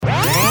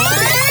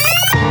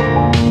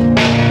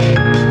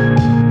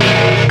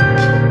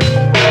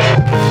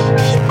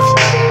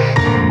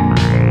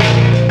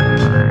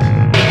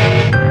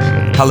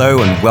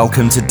Hello and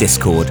welcome to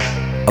Discord,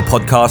 a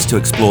podcast to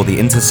explore the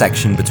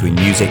intersection between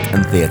music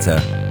and theatre.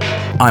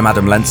 I'm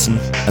Adam Lenson,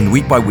 and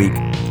week by week,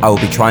 I will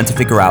be trying to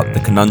figure out the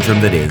conundrum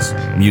that is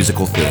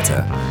musical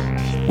theatre.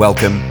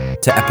 Welcome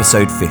to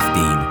episode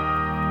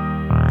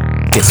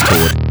 15,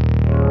 Discord.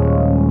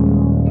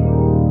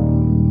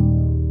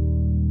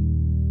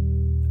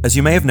 As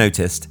you may have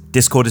noticed,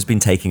 Discord has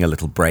been taking a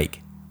little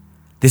break.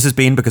 This has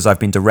been because I've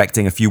been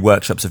directing a few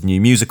workshops of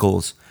new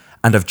musicals,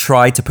 and I've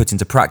tried to put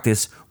into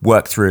practice,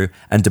 work through,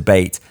 and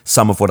debate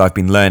some of what I've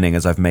been learning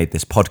as I've made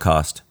this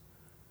podcast.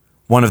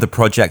 One of the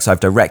projects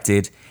I've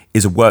directed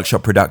is a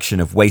workshop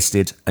production of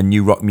Wasted, a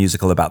new rock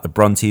musical about the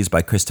Brontes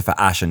by Christopher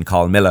Ashe and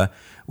Carl Miller,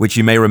 which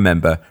you may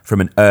remember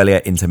from an earlier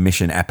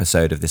intermission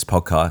episode of this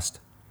podcast.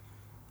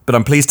 But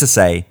I'm pleased to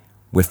say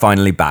we're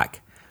finally back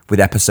with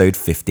episode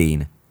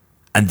 15.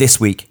 And this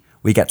week,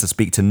 we get to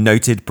speak to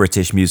noted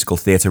British musical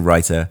theatre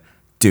writer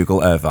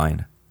Dougal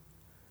Irvine.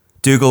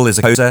 Dougal is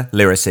a composer,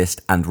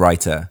 lyricist, and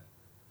writer.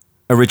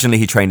 Originally,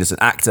 he trained as an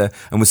actor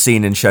and was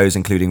seen in shows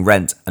including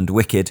Rent and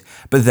Wicked,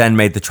 but then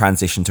made the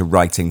transition to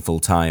writing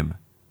full-time.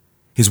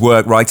 His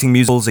work writing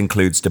musicals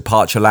includes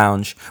Departure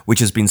Lounge, which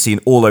has been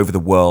seen all over the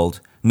world,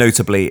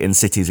 notably in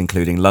cities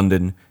including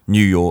London,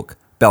 New York,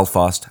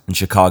 Belfast, and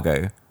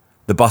Chicago.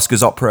 The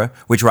Buskers Opera,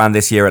 which ran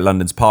this year at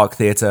London's Park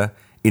Theatre,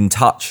 In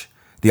Touch,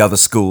 The Other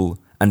School,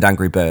 and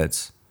Angry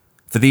Birds.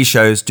 For these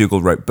shows,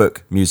 Dougal wrote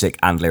book, music,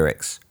 and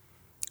lyrics.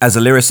 As a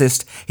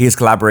lyricist, he has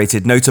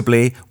collaborated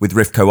notably with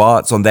Rifco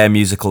Arts on their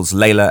musicals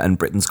Layla and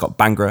Britain's Got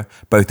Bangra,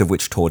 both of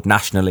which toured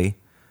nationally.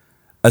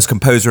 As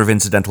composer of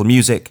incidental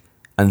music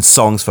and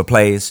songs for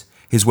plays,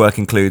 his work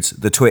includes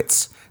The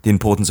Twits, The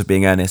Importance of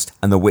Being Earnest,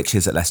 and The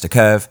Witches at Leicester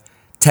Curve,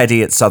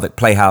 Teddy at Southwark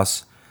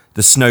Playhouse,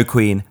 The Snow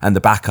Queen and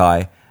The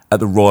Bacchae at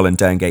the Royal and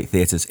Derngate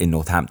Theatres in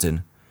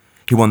Northampton.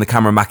 He won the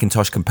Cameron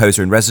Mackintosh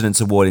Composer in Residence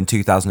Award in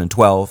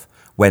 2012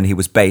 when he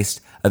was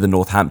based at the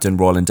Northampton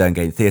Royal and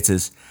Derngate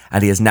Theatres,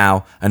 and he is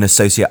now an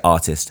associate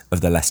artist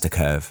of the Leicester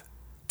Curve.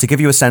 To give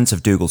you a sense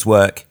of Dougal's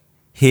work,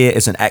 here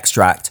is an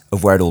extract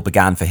of where it all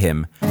began for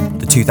him,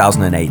 the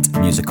 2008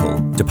 musical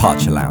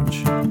Departure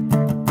Lounge.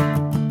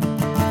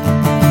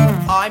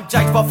 I'm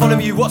James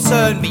Bartholomew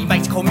Watson, me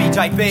mates call me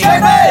JB. JB!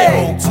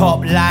 They're all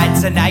top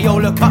lads and they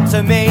all look up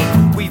to me.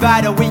 We've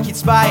had a week in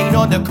Spain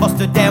on the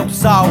Costa del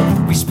Sol.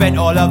 We spent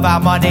all of our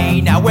money,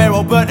 now we're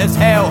all burnt as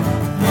hell.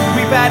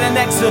 We've had an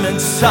excellent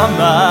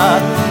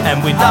summer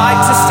and we'd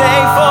like to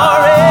stay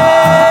forever.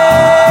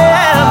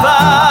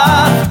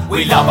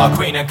 We love our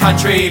Queen and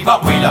country,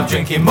 but we love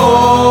drinking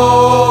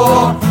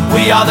more.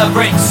 We are the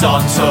Brits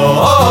on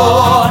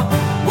tour.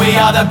 We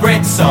are the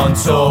Brits on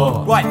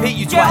tour. Right, Pete,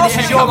 you twat, this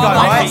is your go,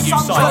 right? Pete, you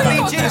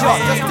sign. Just do it.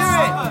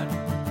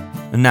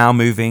 And now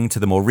moving to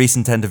the more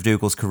recent end of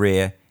Dougal's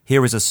career,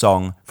 here is a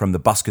song from the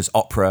Buskers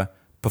Opera,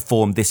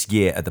 performed this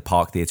year at the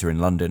Park Theatre in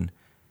London.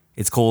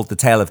 It's called The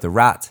Tale of the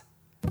Rat,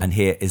 and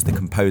here is the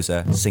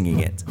composer singing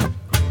it.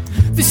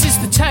 This is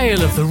the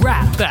tale of the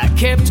rat that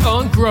kept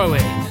on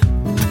growing.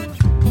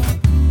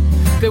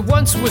 There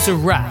once was a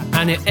rat,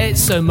 and it ate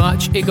so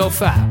much it got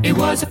fat. It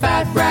was a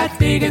fat rat,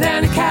 bigger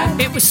than a cat.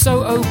 It was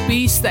so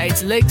obese that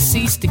its legs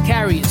ceased to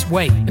carry its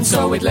weight, and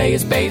so it lay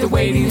as bait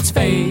awaiting its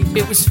fate.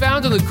 It was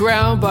found on the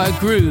ground by a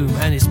groom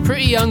and his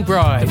pretty young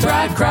bride. The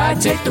bride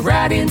cried, take the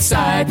rat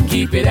inside and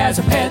keep it as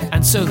a pet.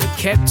 And so they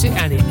kept it,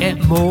 and it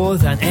ate more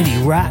than any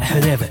rat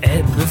had ever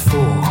ate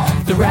before.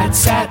 The rat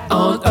sat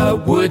on a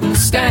wooden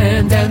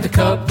stand, and the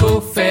couple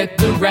fed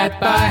the rat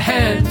by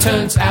hand.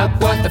 Turns out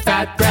what the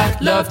fat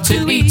rat loved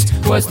to eat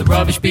was the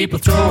rubbish people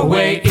throw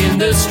away in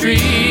the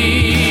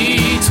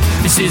street.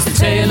 This is the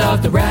tale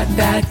of the rat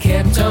that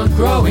kept on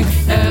growing,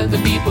 and the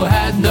people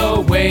had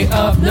no way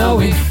of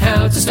knowing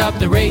how to stop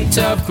the rate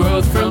of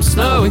growth from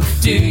slowing.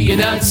 Do you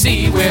not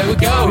see where we're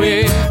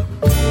going?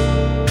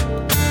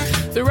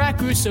 The rat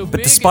grew so big.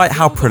 But despite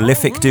how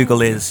prolific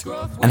Dougal is,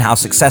 and how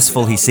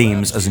successful he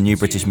seems as a new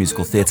British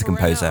musical theatre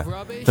composer,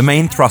 the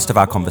main thrust of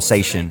our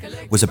conversation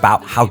was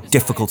about how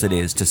difficult it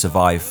is to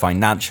survive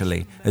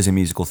financially as a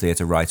musical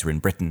theatre writer in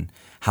Britain,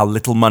 how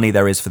little money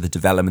there is for the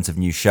development of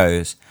new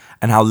shows,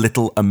 and how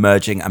little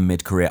emerging and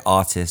mid-career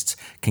artists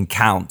can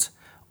count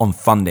on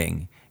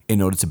funding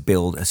in order to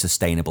build a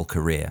sustainable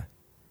career.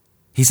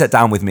 He sat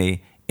down with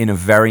me in a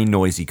very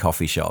noisy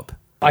coffee shop.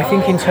 I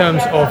think in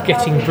terms of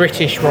getting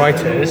British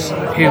writers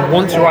who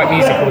want to write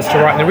musicals to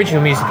write an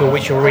original musical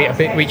which will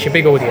reach a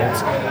big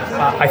audience,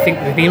 I think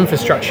that the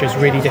infrastructure is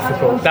really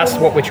difficult. That's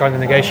what we're trying to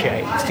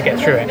negotiate, is to get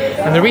through it.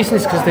 And the reason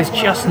is because there's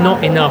just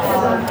not enough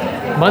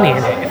money in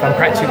it, if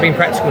I'm being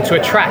practical,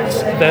 to attract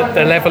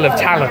the level of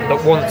talent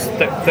that wants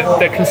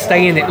that can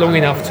stay in it long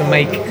enough to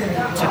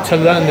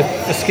learn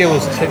the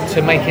skills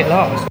to make it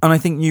last. And I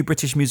think new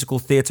British musical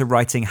theatre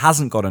writing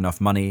hasn't got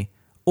enough money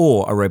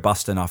or a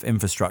robust enough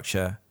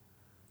infrastructure.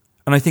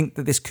 And I think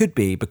that this could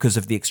be because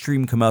of the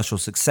extreme commercial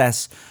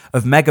success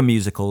of mega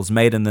musicals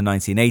made in the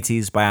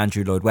 1980s by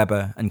Andrew Lloyd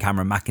Webber and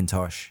Cameron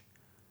Mackintosh.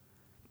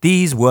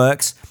 These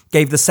works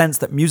gave the sense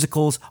that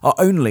musicals are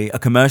only a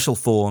commercial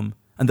form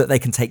and that they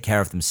can take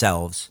care of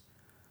themselves.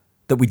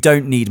 that we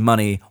don't need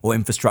money or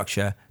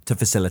infrastructure to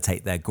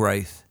facilitate their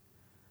growth.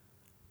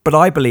 But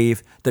I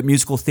believe that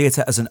musical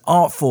theatre as an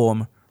art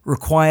form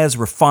requires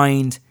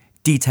refined,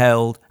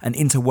 detailed and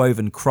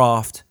interwoven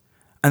craft,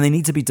 and they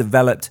need to be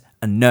developed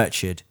and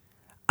nurtured,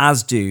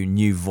 as do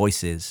new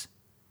voices.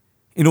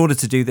 In order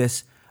to do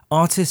this,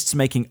 artists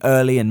making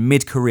early and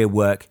mid-career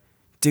work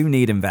do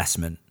need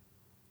investment.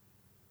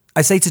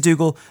 I say to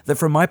Dougal that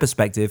from my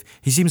perspective,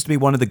 he seems to be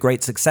one of the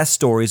great success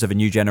stories of a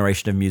new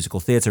generation of musical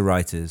theatre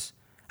writers.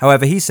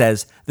 However, he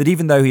says that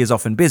even though he is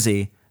often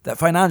busy, that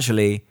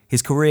financially,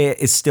 his career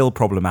is still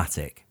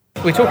problematic.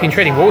 We're talking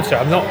treading water.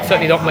 I'm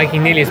certainly not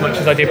making nearly as much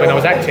as I did when I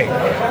was acting.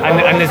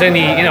 And there's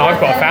only,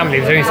 I've got a family.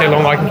 There's only so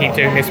long I can keep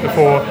doing this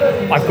before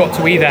I've got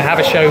to either have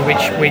a show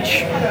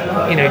which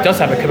does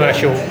have a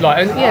commercial,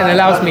 and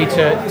allows me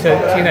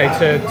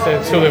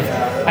to sort of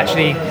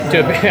actually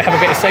have a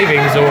bit of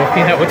savings, or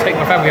take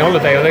my family on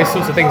holiday, or those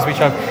sorts of things which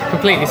I've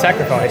completely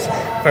sacrificed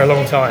for a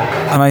long time.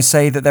 And I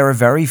say that there are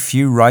very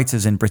few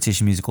writers in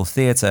British musical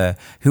theatre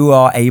who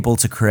are able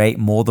to create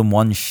more than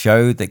one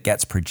show that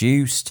gets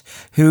produced,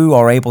 who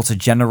are able to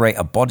generate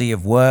a body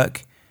of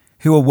work,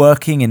 who are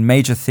working in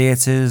major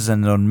theatres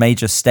and on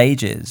major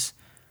stages.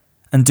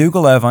 And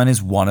Dougal Irvine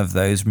is one of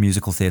those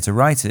musical theatre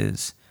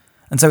writers.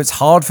 And so it's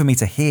hard for me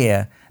to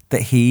hear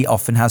that he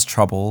often has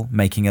trouble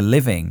making a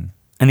living.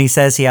 And he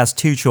says he has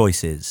two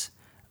choices.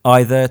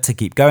 Either to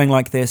keep going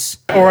like this,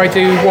 or I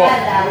do what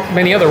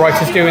many other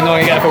writers do and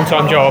I get a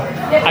full-time job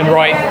and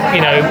write,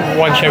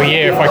 one show a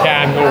year if I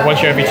can, or one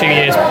show every 2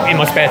 years in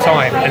my spare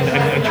time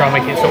and try and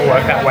make it sort of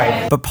work that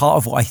way. But part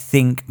of what I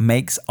think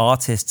makes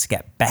artists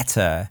get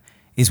better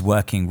is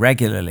working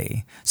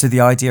regularly. So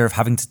the idea of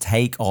having to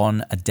take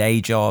on a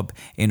day job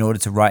in order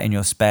to write in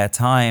your spare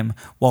time,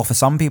 well, for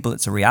some people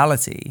it's a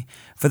reality.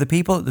 For the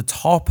people at the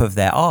top of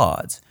their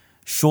art,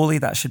 surely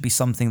that should be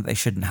something that they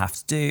shouldn't have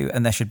to do,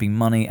 and there should be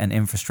money and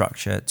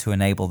infrastructure to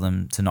enable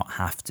them to not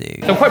have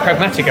to. So I'm quite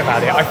pragmatic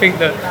about it. I think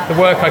that the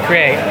work I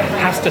create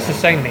has to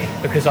sustain me,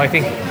 because I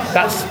think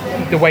that's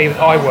the way that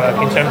I work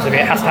in terms of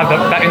it has to have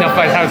that enough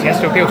vitality, it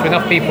has to appeal to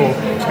enough people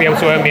to be able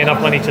to earn me enough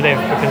money to live,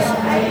 because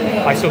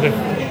I sort of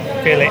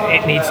feel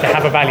it needs to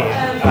have a value.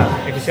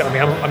 If you see what I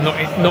mean, I'm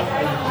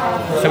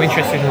not so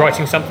interested in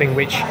writing something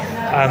which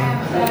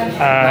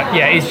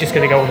is just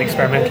going to go on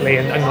experimentally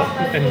and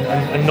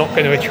not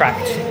going to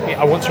attract.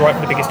 I want to write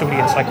for the biggest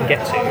audience I can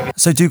get to.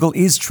 So Dougal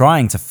is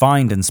trying to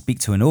find and speak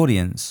to an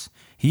audience.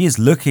 He is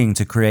looking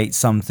to create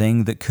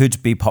something that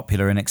could be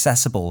popular and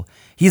accessible.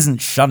 He isn't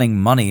shunning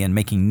money and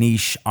making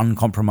niche,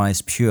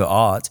 uncompromised, pure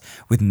art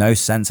with no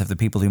sense of the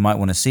people who might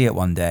want to see it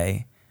one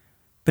day.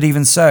 But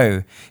even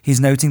so, he's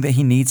noting that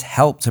he needs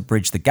help to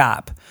bridge the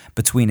gap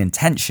between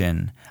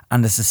intention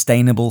and a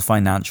sustainable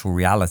financial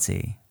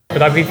reality.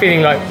 But I've been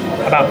feeling like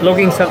about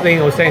blogging something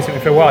or saying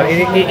something for a while.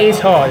 It is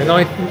hard, and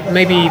I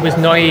maybe was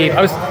naive.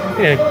 I was,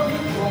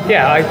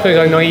 I suppose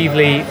I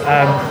naively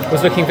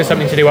was looking for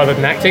something to do other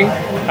than acting,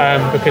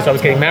 because I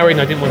was getting married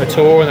and I didn't want to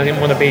tour and I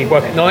didn't want to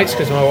work at nights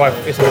because my wife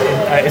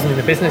isn't in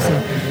the business.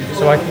 And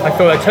so I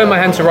thought I'd turn my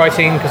hand to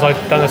writing because I'd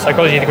done a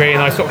psychology degree,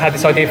 and I sort of had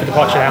this idea for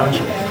Departure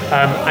Lounge.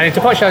 And in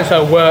Departure Lounge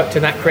sort of worked,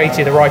 and that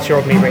created a writer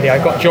of me, really.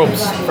 I got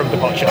jobs from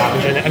Departure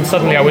Lounge, and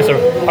suddenly I was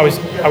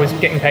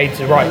getting paid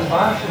to write,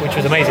 which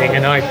was amazing.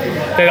 And I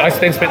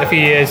then spent a few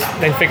years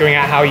then figuring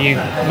out how you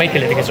make a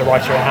living as a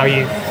writer and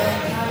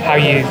how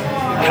you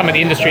come at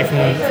the industry from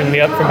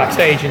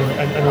backstage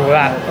and all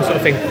that sort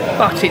of thing.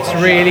 But it's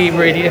really,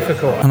 really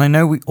difficult. And I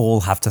know we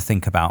all have to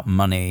think about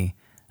money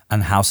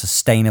and how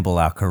sustainable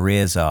our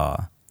careers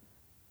are.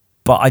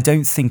 But I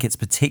don't think it's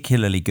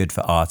particularly good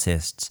for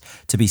artists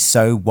to be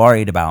so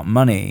worried about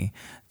money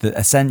that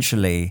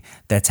essentially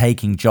they're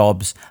taking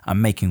jobs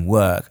and making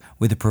work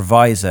with a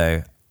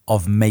proviso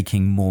of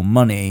making more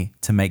money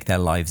to make their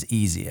lives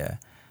easier.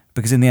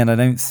 Because in the end, I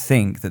don't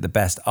think that the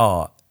best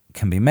art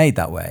can be made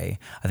that way.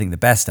 I think the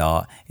best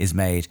art is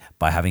made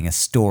by having a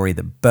story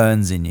that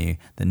burns in you,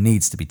 that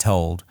needs to be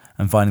told,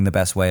 and finding the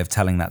best way of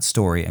telling that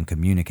story and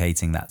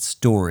communicating that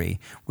story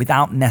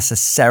without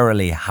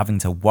necessarily having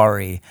to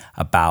worry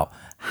about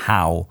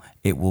how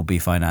it will be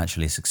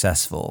financially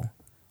successable.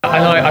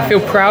 And I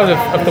feel proud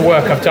of the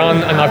work I've done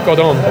and I've got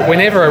on, but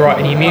whenever I write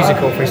a new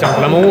musical, for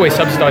example, I'm always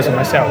subsidising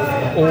myself.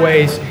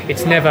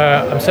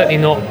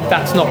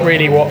 That's not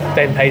really what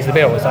then pays the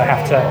bills. I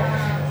have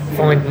to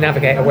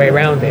navigate a way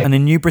around it. And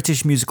in new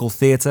British musical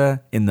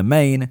theatre, in the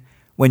main,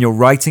 when you're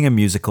writing a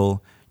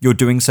musical, you're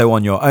doing so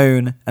on your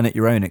own and at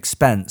your own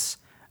expense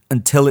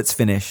until it's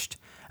finished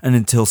and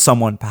until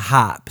someone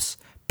perhaps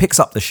picks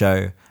up the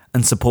show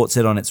and supports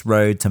it on its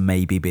road to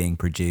maybe being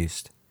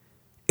produced.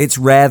 It's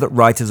rare that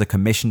writers are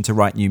commissioned to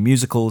write new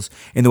musicals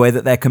in the way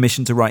that they're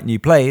commissioned to write new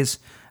plays,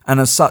 and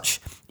as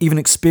such, even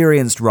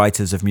experienced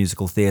writers of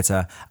musical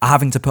theatre are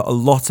having to put a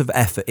lot of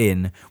effort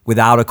in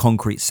without a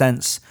concrete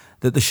sense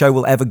that the show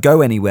will ever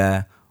go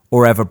anywhere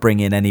or ever bring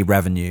in any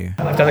revenue.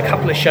 I've done a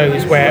couple of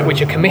shows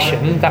which are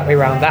commissioned that way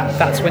around.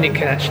 That's when it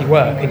can actually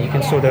work, and you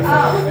can sort of,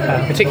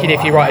 particularly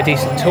if you write a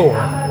decent tour,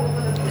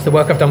 is the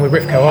work I've done with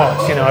Rivco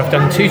Arts. I've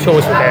done 2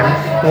 tours with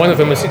them. One of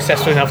them was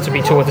successful enough to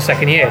be toured the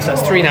second year, so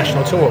that's 3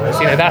 national tours.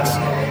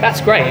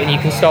 That's great, and you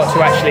can start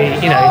to actually,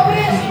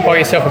 buy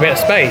yourself a bit of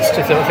space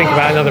to sort of think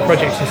about another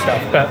projects and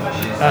stuff. But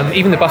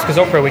even the Buskers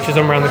Opera, which is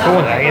on around the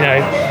corner,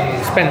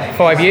 spent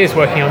 5 years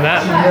working on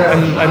that,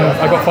 and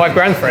I got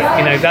 $5,000 for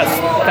it.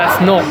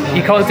 That's not,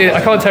 you can't do.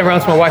 I can't turn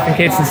around to my wife and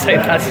kids and say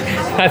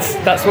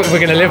that's what we're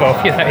going to live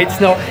off. It's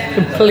not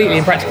completely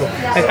impractical.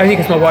 Only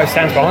because my wife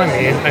stands behind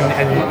me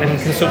and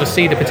can sort of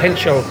see the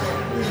potential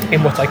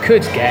in what I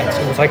could get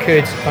and what I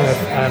could kind of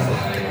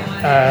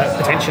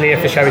potentially,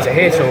 if the show is a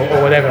hit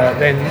or whatever,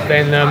 then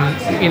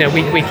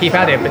we keep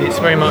at it. But it's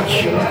very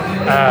much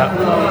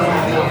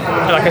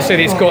like I said,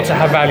 it's got to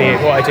have value.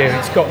 What I do,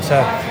 it's got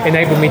to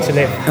enable me to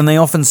live. And they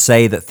often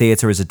say that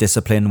theatre is a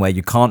discipline where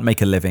you can't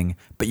make a living,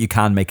 but you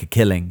can make a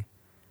killing.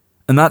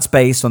 And that's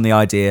based on the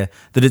idea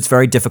that it's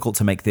very difficult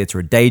to make theatre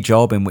a day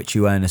job in which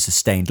you earn a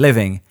sustained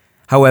living.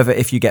 However,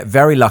 if you get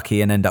very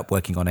lucky and end up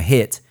working on a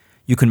hit,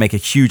 you can make a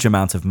huge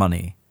amount of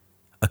money,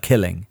 a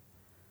killing.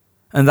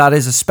 And that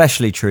is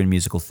especially true in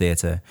musical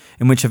theatre,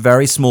 in which a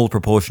very small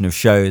proportion of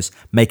shows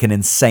make an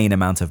insane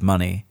amount of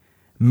money,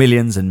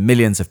 millions and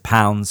millions of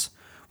pounds,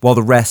 while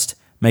the rest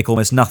make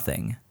almost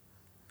nothing.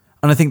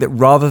 And I think that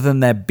rather than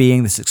there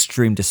being this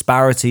extreme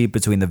disparity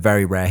between the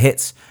very rare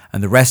hits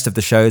and the rest of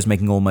the shows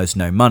making almost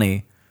no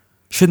money,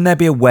 shouldn't there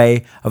be a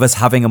way of us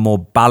having a more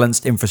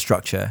balanced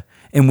infrastructure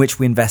in which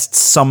we invest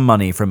some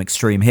money from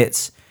extreme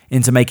hits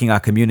into making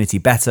our community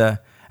better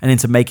and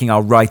into making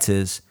our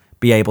writers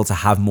be able to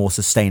have more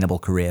sustainable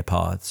career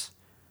paths?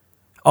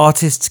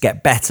 Artists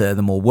get better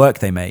the more work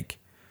they make,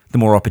 the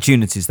more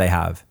opportunities they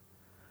have.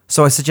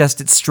 So I suggest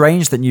it's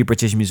strange that New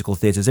British Musical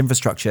Theatre's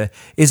infrastructure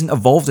isn't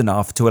evolved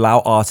enough to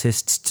allow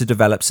artists to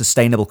develop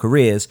sustainable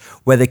careers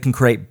where they can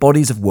create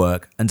bodies of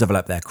work and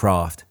develop their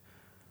craft.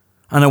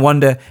 And I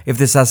wonder if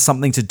this has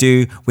something to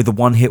do with the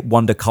one-hit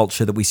wonder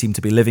culture that we seem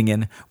to be living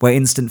in, where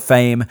instant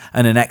fame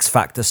and an X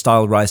Factor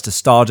style rise to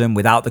stardom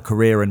without the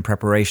career and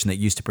preparation that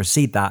used to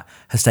precede that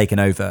has taken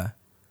over.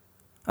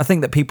 I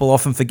think that people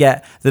often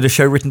forget that a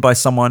show written by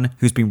someone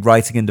who's been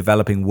writing and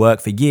developing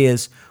work for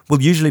years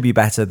will usually be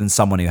better than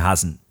someone who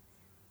hasn't.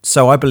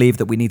 So I believe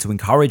that we need to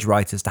encourage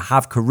writers to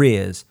have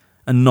careers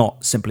and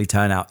not simply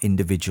turn out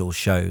individual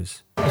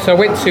shows. So I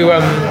went to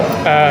a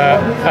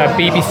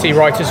BBC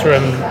Writers'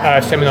 Room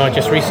seminar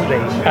just recently.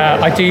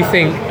 I do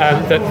think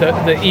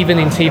that even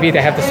in TV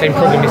they have the same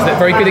problem, is that they're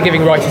very good at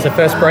giving writers a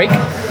first break.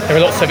 There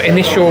are lots of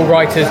initial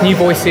writers, new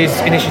voices,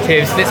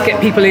 initiatives. Let's get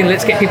people in,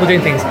 let's get people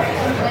doing things.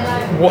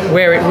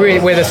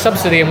 Where the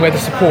subsidy and where the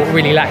support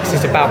really lacks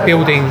is about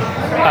building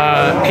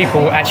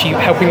people, actually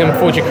helping them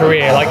forge a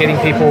career, like getting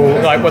people,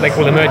 like what they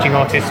call emerging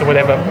artists or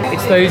whatever.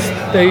 It's those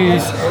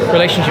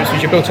relationships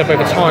which are built up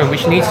over time,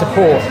 which need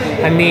support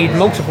and need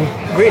multiple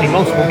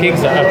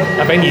gigs at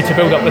a venue to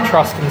build up the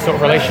trust and the sort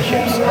of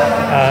relationships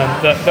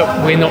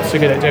that we're not so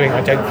good at doing,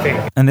 I don't think.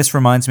 And this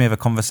reminds me of a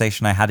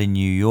conversation I had in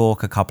New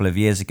York a couple of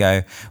years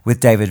ago with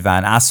David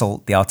Van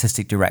Asselt, the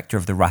artistic director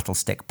of the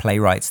Rattlestick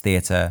Playwrights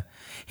Theatre.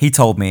 He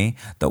told me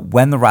that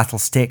when the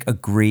Rattlestick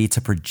agreed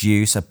to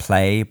produce a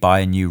play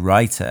by a new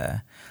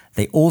writer,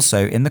 they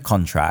also, in the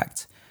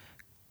contract,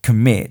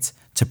 commit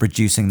to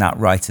producing that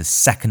writer's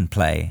second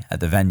play at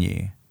the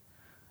venue.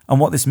 And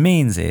what this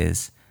means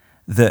is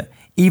that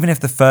even if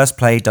the first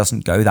play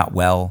doesn't go that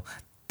well,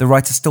 the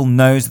writer still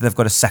knows that they've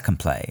got a second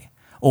play.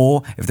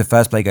 Or if the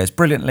first play goes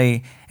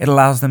brilliantly, it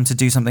allows them to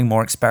do something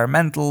more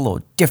experimental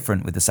or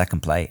different with the second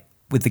play,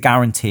 with the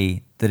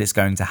guarantee that it's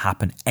going to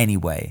happen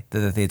anyway, that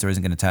the theatre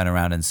isn't going to turn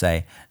around and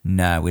say,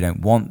 no, we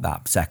don't want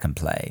that second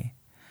play.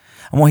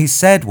 And what he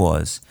said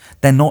was,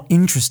 they're not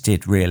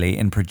interested really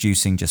in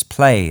producing just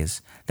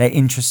plays, they're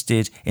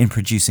interested in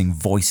producing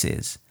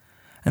voices.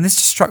 And this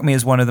just struck me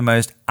as one of the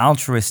most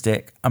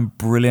altruistic and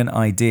brilliant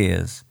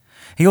ideas.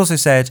 He also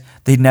said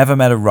they'd never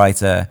met a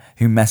writer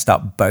who messed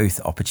up both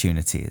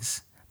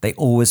opportunities. They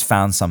always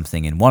found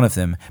something in one of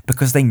them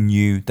because they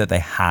knew that they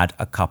had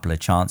a couple of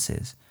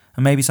chances.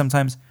 And maybe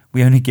sometimes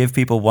we only give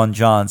people one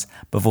chance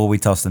before we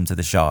toss them to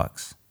the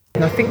sharks.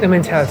 And I think the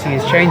mentality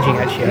is changing,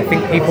 actually. I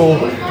think people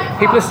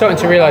are starting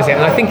to realise it,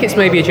 and I think it's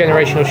maybe a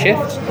generational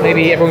shift.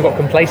 Maybe everyone got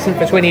complacent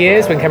for 20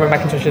 years when Cameron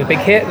Mackintosh was a big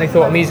hit and they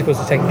thought musicals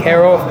were taken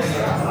care of.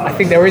 I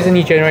think there is a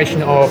new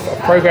generation of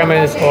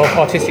programmers, of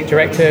artistic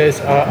directors,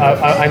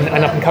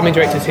 and up-and-coming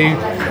directors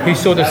who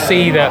sort of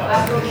see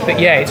that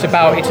it's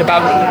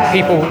about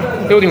people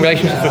building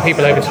relationships with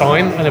people over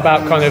time, and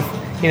about kind of,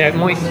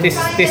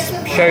 this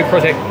show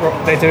project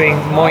they're doing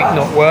might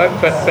not work,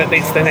 but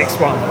it's the next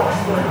one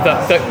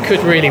that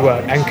could really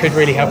work and could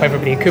really help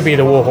everybody. It could be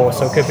the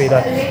Warhorse, or it could be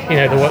the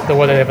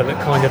whatever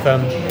that kind of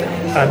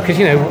because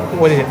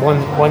what is it?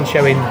 One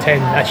show in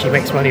 10 actually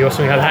makes money or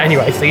something like that.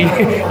 Anyway, so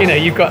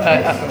you've got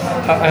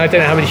I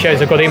don't know how many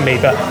shows I've got in me,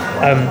 but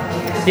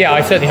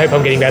I certainly hope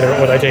I'm getting better at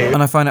what I do.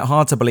 And I find it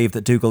hard to believe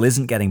that Dougal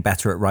isn't getting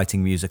better at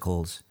writing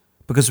musicals,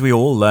 because we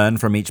all learn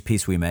from each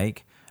piece we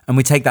make, and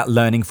we take that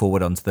learning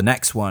forward onto the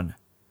next one.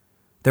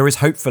 There is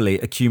hopefully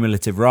a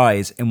cumulative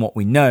rise in what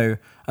we know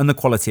and the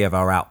quality of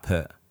our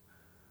output.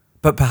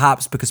 But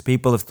perhaps because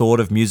people have thought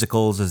of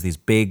musicals as these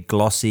big,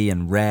 glossy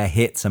and rare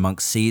hits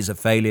amongst seas of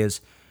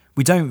failures,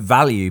 we don't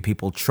value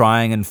people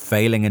trying and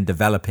failing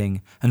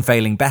and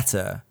failing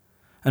better.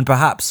 And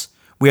perhaps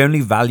we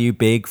only value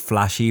big,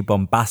 flashy,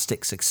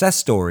 bombastic success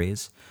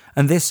stories,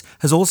 and this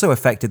has also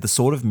affected the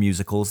sort of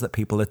musicals that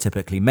people are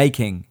typically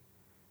making,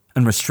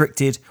 and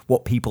restricted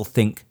what people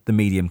think the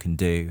medium can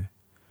do.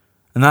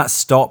 And that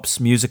stops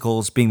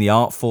musicals being the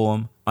art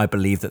form I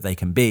believe that they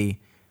can be,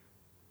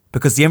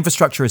 because the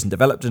infrastructure isn't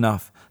developed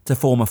enough to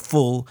form a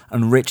full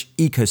and rich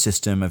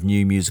ecosystem of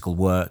new musical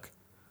work.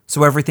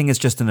 So everything is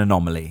just an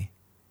anomaly,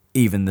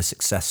 even the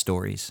success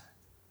stories.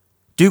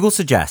 Dougal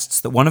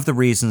suggests that one of the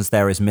reasons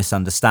there is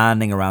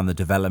misunderstanding around the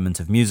development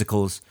of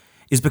musicals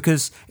is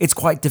because it's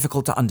quite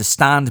difficult to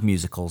understand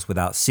musicals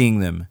without seeing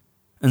them,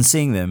 and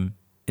seeing them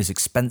is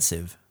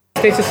expensive.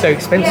 Theatre's so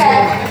expensive,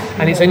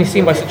 and it's only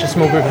seen by such a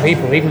small group of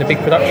people, even the big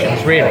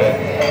productions, really.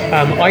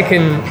 I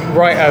can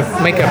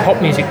make a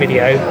pop music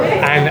video,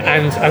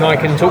 and I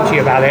can talk to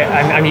you about it,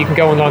 and you can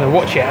go online and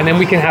watch it, and then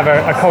we can have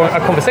a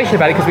conversation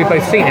about it because we've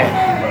both seen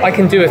it. I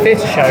can do a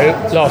theatre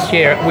show last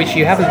year, which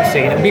you haven't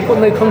seen, and we've got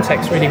no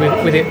context really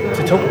with it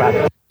to talk about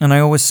it. And I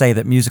always say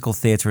that musical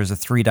theatre is a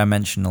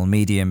three-dimensional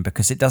medium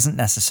because it doesn't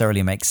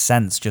necessarily make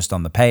sense just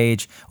on the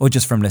page or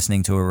just from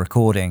listening to a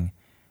recording.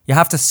 You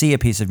have to see a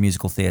piece of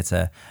musical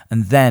theatre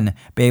and then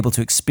be able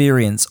to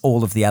experience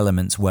all of the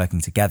elements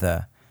working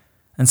together.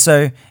 And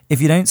so,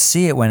 if you don't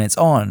see it when it's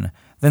on,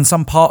 then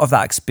some part of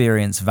that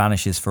experience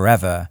vanishes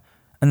forever,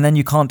 and then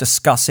you can't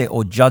discuss it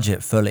or judge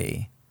it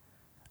fully.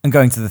 And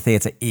going to the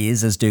theatre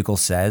is, as Dougal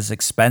says,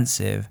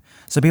 expensive,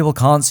 so people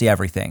can't see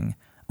everything,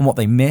 and what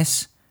they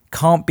miss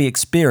can't be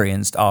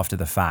experienced after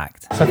the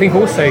fact. So I think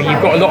also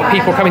you've got a lot of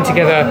people coming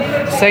together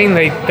saying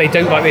they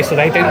don't like this or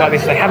they don't like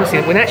this or they haven't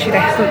seen it, when actually they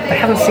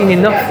haven't seen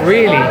enough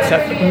really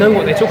to know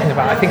what they're talking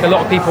about. I think a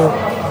lot of people,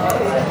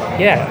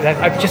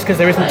 just because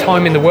there isn't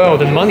time in the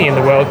world and money in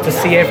the world to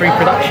see every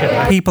production.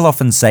 People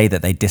often say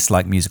that they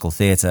dislike musical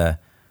theatre,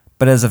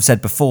 but as I've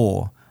said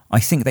before,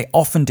 I think they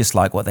often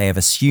dislike what they have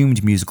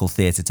assumed musical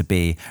theatre to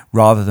be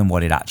rather than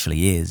what it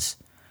actually is.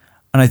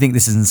 And I think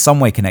this is in some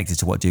way connected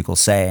to what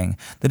Dougal's saying,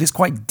 that it's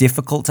quite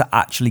difficult to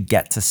actually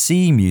get to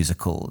see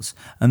musicals,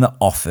 and that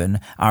often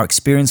our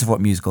experience of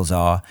what musicals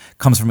are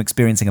comes from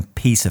experiencing a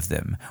piece of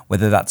them,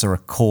 whether that's a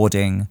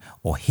recording,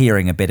 or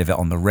hearing a bit of it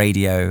on the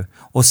radio,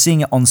 or seeing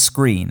it on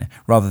screen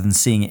rather than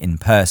seeing it in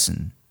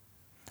person.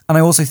 And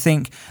I also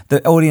think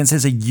that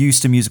audiences are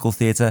used to musical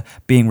theatre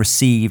being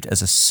received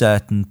as a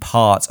certain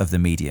part of the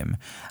medium,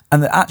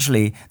 and that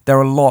actually there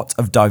are a lot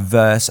of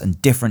diverse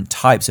and different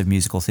types of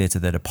musical theatre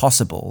that are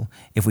possible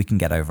if we can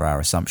get over our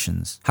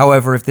assumptions.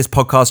 However, if this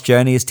podcast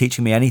journey is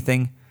teaching me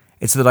anything,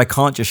 it's that I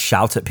can't just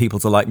shout at people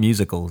to like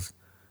musicals.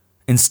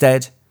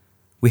 Instead,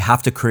 we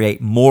have to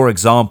create more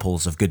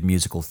examples of good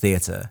musical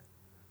theatre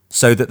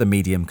so that the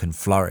medium can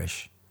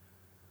flourish.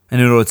 And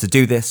in order to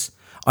do this,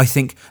 I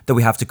think that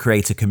we have to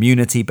create a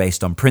community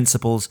based on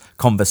principles,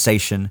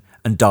 conversation,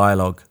 and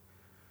dialogue.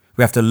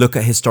 We have to look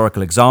at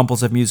historical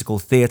examples of musical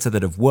theatre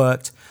that have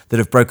worked, that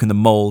have broken the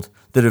mould,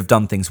 that have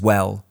done things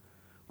well.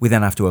 We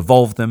then have to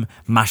evolve them,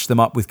 mash them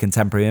up with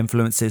contemporary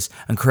influences,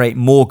 and create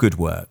more good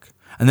work.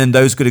 And then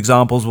those good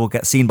examples will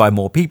get seen by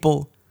more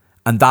people,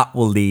 and that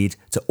will lead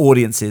to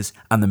audiences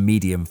and the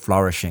medium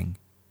flourishing.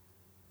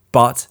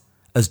 But,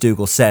 as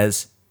Dougal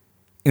says,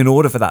 in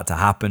order for that to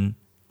happen,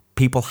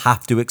 people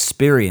have to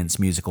experience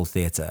musical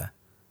theatre,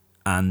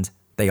 and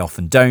they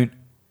often don't,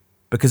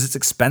 because it's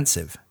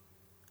expensive.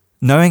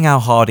 Knowing how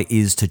hard it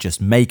is to just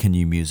make a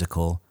new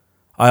musical,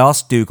 I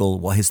asked Dougal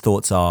what his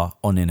thoughts are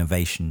on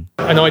innovation.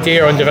 An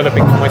idea I'm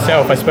developing for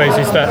myself, I suppose,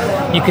 is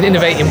that you can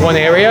innovate in one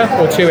area,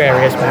 or two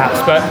areas perhaps,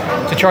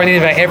 but to try and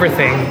innovate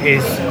everything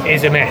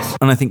is a mess.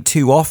 And I think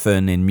too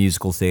often in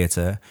musical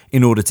theatre,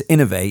 in order to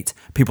innovate,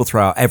 people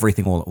throw out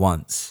everything all at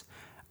once.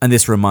 And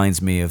this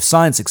reminds me of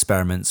science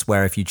experiments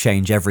where if you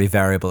change every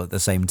variable at the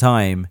same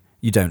time,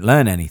 you don't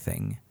learn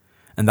anything.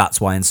 And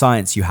that's why in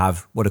science you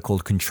have what are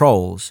called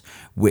controls,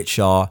 which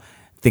are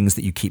things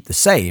that you keep the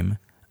same,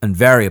 and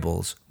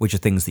variables, which are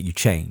things that you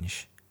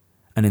change.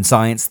 And in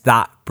science,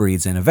 that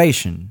breeds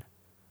innovation.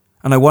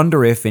 And I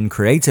wonder if in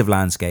creative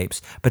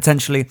landscapes,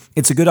 potentially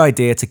it's a good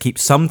idea to keep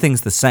some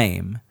things the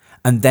same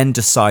and then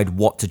decide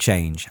what to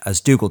change,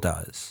 as Dougal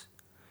does.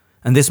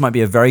 And this might be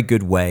a very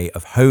good way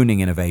of honing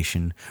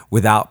innovation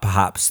without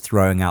perhaps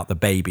throwing out the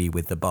baby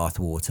with the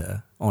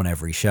bathwater on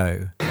every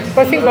show. But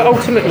I think that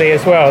ultimately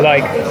as well,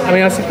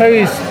 I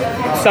suppose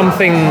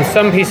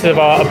some pieces of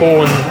art are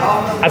born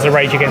as a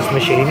Rage Against the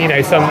Machine.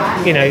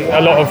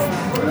 A lot of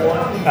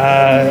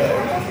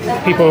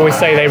people always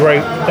say they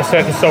wrote a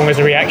certain song as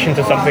a reaction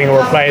to something or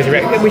a play as a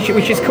reaction,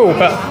 which is cool.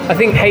 But I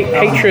think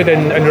hatred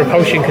and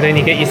repulsion can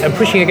only get you, and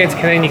pushing against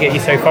can only get you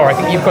so far. I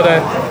think you've got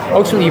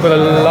to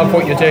love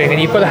what you're doing,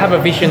 and you've got to have a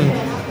vision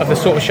of the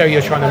sort of show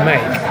you're trying to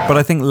make. But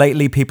I think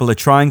lately people are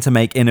trying to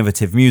make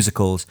innovative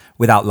musicals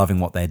without loving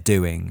what they're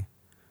doing.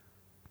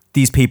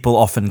 These people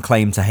often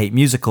claim to hate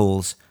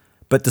musicals,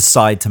 but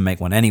decide to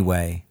make one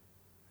anyway.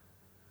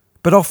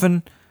 But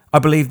often, I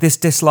believe this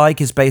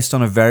dislike is based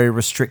on a very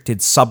restricted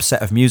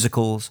subset of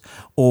musicals,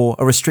 or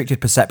a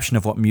restricted perception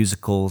of what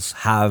musicals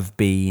have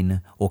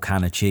been or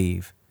can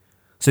achieve.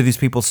 So these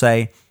people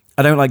say,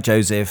 I don't like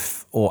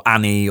Joseph or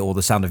Annie or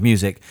The Sound of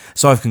Music,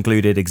 so I've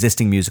concluded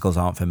existing musicals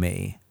aren't for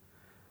me.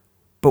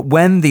 But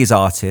when these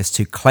artists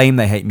who claim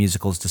they hate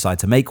musicals decide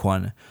to make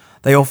one,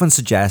 they often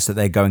suggest that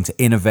they're going to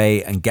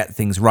innovate and get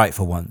things right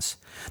for once,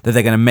 that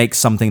they're going to make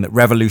something that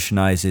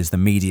revolutionizes the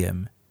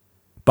medium.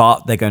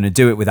 But they're going to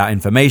do it without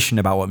information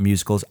about what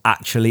musicals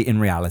actually in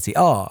reality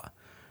are.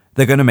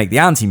 They're going to make the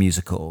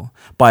anti-musical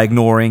by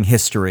ignoring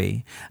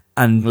history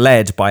and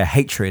led by a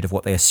hatred of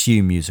what they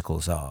assume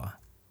musicals are.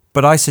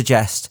 But I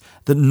suggest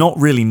that not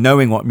really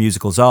knowing what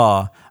musicals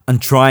are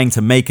and trying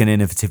to make an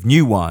innovative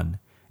new one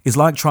is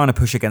like trying to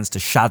push against a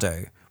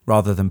shadow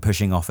rather than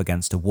pushing off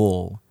against a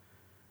wall.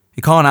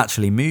 It can't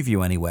actually move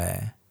you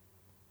anywhere.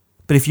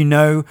 But if you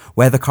know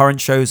where the current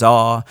shows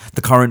are,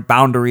 the current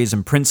boundaries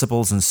and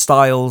principles and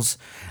styles,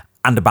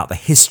 and about the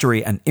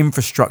history and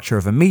infrastructure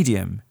of a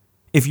medium,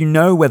 if you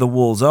know where the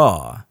walls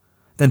are,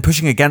 then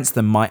pushing against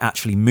them might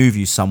actually move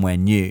you somewhere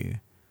new.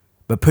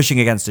 But pushing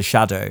against a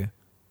shadow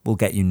will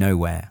get you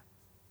nowhere.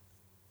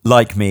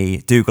 Like me,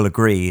 Dougal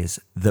agrees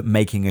that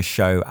making a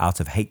show out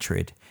of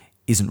hatred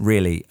isn't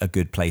really a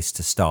good place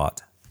to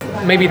start.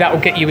 Maybe that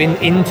will get you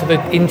into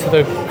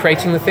the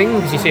creating the thing,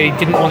 because you say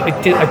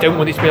I don't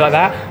want it to be like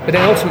that. But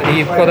then ultimately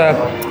you've got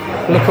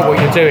to look at what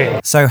you're doing.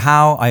 So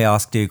how, I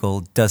asked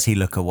Dougal, does he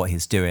look at what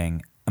he's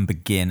doing and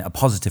begin a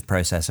positive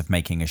process of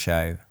making a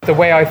show? The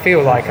way I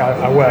feel like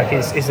I work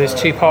is there's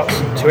two parts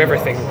to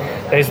everything.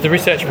 There's the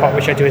research part,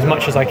 which I do as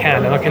much as I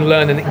can, and I can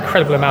learn an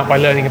incredible amount by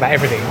learning about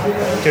everything,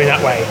 doing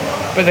that way.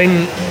 But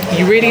then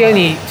you really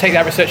only take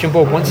that research on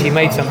board once you've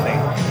made something.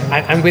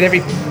 And with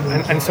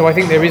and so I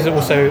think there is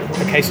also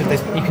a case of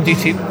this, you can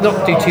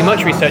not do too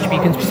much research, but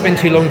you can spend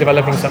too long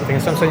developing something,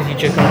 and sometimes you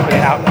just put it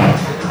out there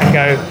and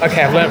go,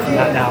 okay, I've learned from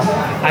that now.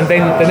 And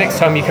then the next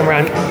time you come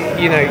around,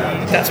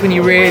 that's when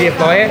you really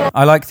apply it.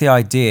 I like the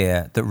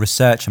idea that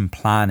research and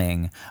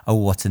planning are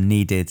what are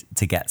needed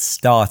to get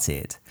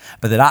started,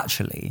 but that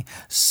actually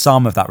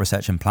some of that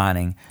research and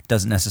planning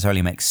doesn't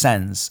necessarily make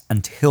sense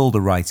until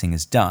the writing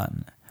is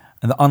done.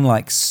 And that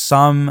unlike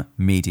some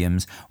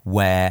mediums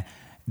where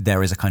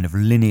there is a kind of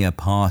linear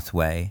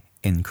pathway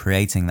in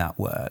creating that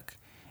work,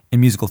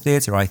 in musical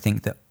theatre, I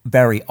think that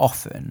very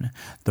often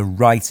the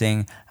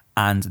writing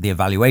and the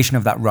evaluation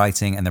of that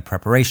writing and the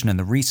preparation and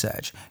the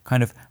research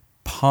kind of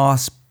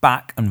pass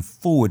back and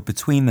forward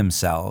between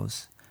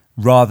themselves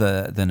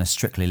rather than a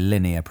strictly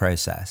linear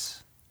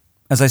process.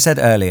 As I said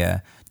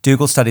earlier,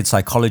 Dougal studied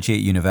psychology at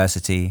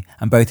university,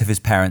 and both of his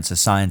parents are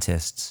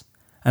scientists.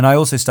 And I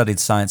also studied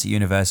science at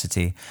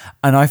university,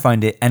 and I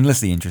find it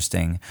endlessly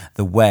interesting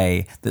the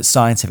way that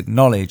scientific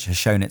knowledge has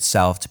shown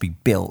itself to be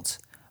built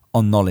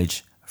on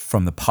knowledge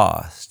from the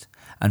past.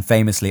 And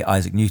famously,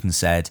 Isaac Newton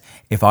said,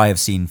 "If I have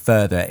seen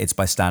further, it's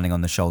by standing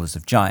on the shoulders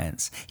of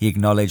giants." He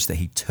acknowledged that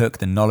he took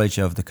the knowledge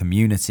of the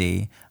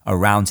community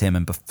around him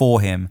and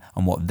before him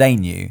and what they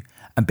knew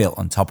and built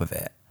on top of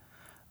it.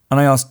 And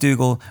I asked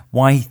Dougal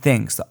why he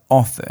thinks that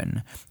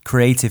often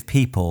creative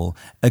people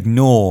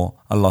ignore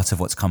a lot of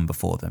what's come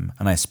before them.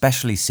 And I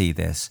especially see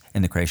this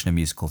in the creation of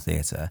musical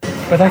theatre.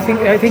 But I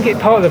think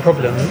part of the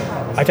problem,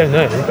 I don't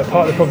know, but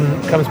part of the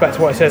problem comes back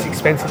to what I said, it's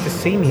expensive to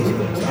see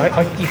musicals.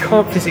 You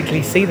can't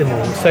physically see them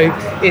all. So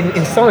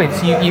in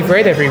science, you've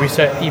read every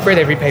research, you've read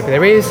every paper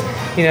there is,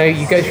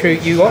 you go through,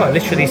 you are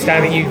literally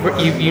standing,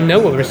 you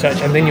know all the research,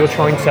 and then you're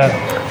trying to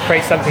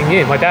create something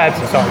new. My dad's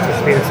a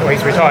scientist,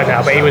 he's retired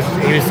now, but he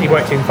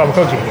worked in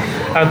pharmacology.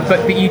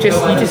 But you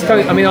just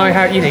don't. I mean,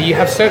 you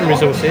have certain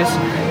resources.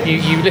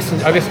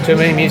 I listen to as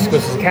many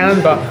musicals as I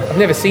can, but I've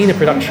never seen a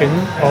production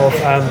of.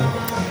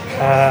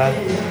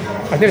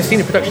 I've never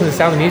seen a production of The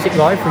Sound of Music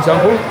live, for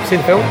example. Seen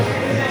the film.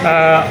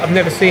 I've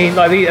never seen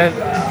I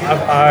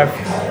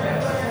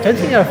don't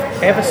think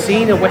I've ever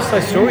seen a West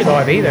Side Story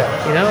live either.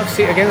 I've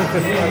seen it again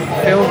the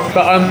film,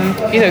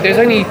 but there's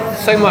only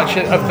so much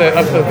of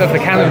the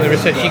canon of the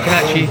research you can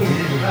actually.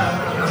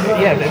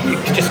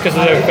 Just because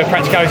of the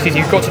practicalities,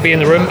 you've got to be in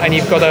the room and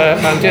you've got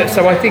to do it.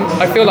 So I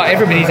feel like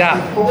everybody's at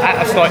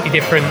a slightly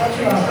different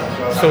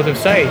sort of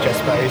stage, I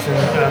suppose,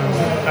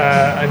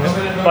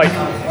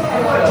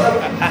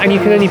 and you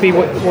can only be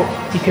what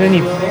you can only,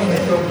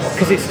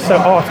 because it's so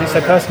art, it's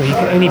so personal. You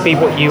can only be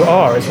what you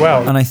are as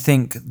well. And I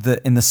think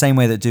that in the same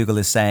way that Dougal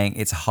is saying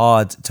it's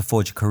hard to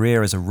forge a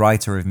career as a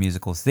writer of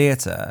musical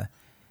theatre,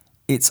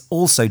 it's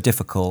also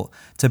difficult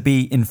to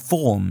be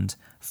informed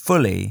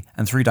fully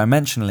and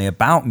three-dimensionally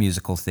about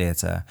musical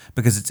theatre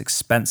because it's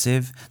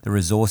expensive, the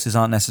resources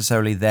aren't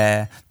necessarily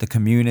there, the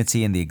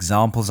community and the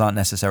examples aren't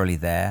necessarily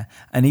there,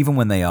 and even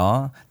when they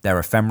are, they're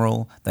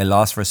ephemeral, they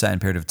last for a certain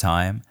period of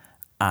time,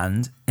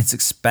 and it's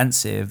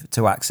expensive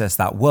to access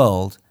that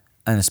world,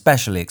 and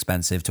especially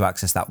expensive to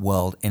access that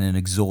world in an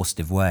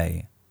exhaustive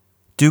way.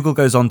 Dougal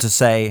goes on to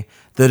say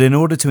that in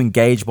order to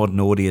engage modern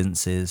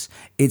audiences,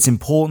 it's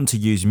important to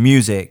use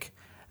music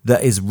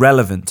that is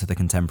relevant to the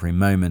contemporary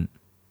moment.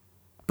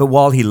 But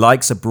while he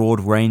likes a broad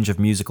range of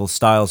musical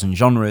styles and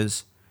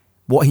genres,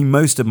 What he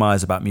most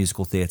admires about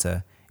musical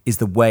theatre is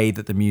the way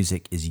that the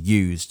music is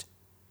used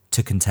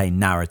to contain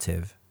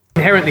narrative.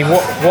 Inherently,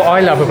 what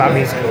I love about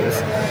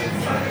musicals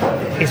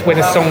is when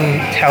a song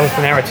tells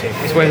the narrative.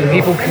 It's when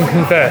people can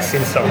converse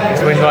in songs.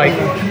 It's when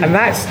and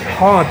that's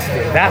hard to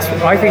do.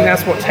 I think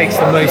that's what takes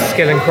the most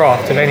skill and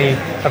craft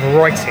of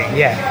writing.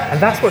 Yeah,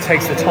 and that's what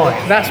takes the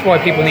time. That's why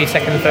people need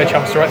second and third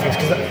chance to write things,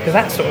 because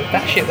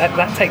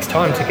that takes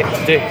time to get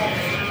to do.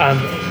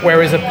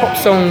 Whereas a pop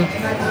song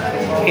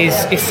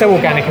is so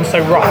organic and so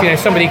rough.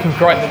 Somebody can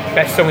write the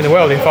best song in the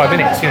world in 5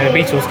 minutes. The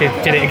Beatles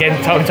did it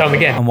again, time and time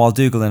again. And while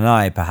Dougal and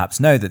I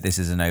perhaps know that this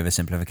is an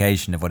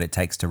oversimplification of what it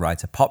takes to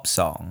write a pop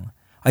song,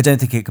 I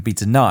don't think it could be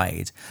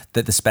denied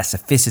that the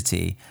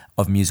specificity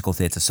of musical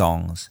theatre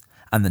songs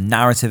and the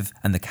narrative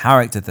and the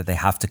character that they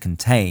have to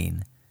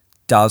contain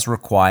does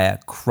require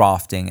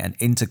crafting and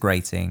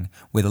integrating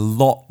with a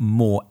lot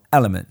more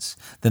elements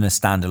than a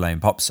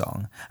standalone pop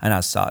song. And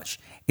as such,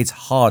 it's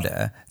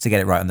harder to get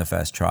it right on the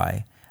first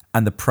try.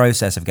 And the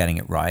process of getting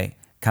it right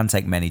can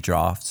take many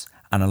drafts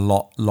and a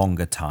lot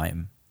longer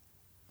time.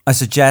 I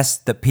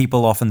suggest that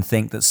people often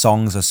think that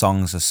songs are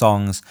songs are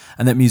songs,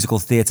 and that musical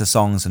theatre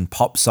songs and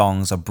pop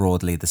songs are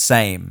broadly the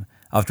same.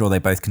 After all, they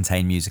both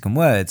contain music and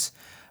words.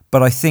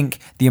 But I think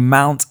the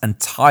amount and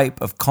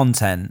type of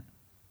content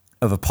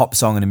of a pop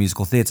song and a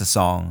musical theatre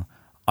song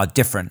are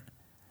different.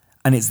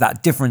 And it's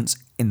that difference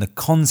in the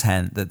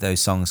content that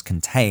those songs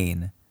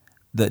contain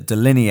that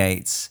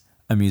delineates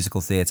a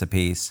musical theatre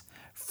piece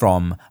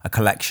from a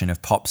collection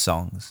of pop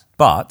songs.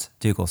 But,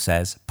 Dougal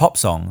says, pop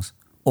songs,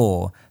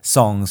 or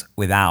songs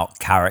without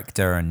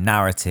character and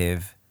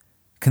narrative,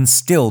 can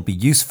still be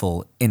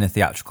useful in a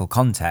theatrical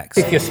context.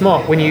 If you're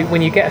smart, when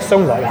you get a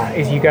song like that,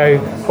 is you go,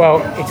 well,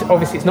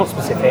 it's not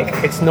specific,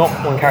 it's not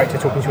one character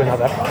talking to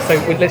another, so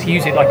let's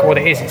use it like what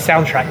it is, it's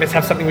soundtrack, let's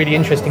have something really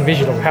interesting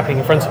visual happening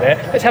in front of it,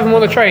 let's have them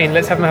on the train,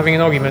 let's have them having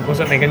an argument or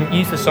something, and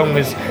use the song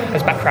as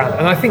background.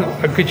 And I think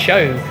a good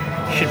show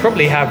should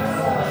probably have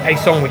a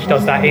song which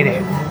does that in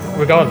it,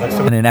 regardless.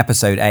 And in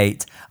episode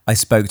 8, I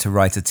spoke to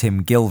writer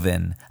Tim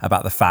Gilvin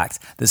about the fact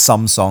that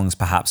some songs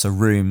perhaps are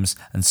rooms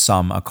and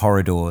some are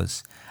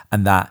corridors,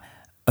 and that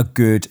a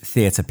good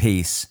theatre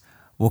piece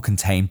will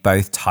contain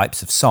both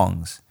types of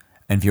songs.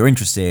 And if you're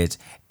interested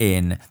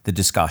in the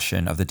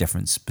discussion of the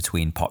difference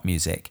between pop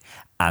music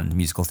and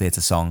musical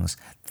theatre songs,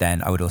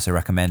 then I would also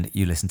recommend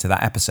you listen to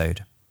that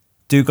episode.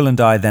 Dougal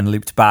and I then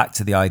looped back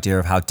to the idea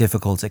of how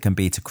difficult it can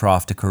be to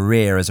craft a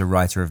career as a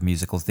writer of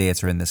musical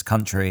theatre in this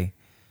country.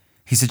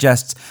 He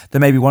suggests that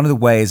maybe one of the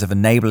ways of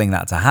enabling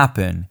that to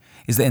happen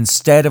is that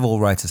instead of all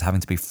writers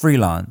having to be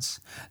freelance,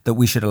 that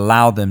we should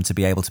allow them to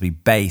be able to be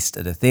based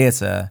at a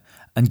theatre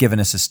and given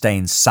a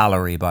sustained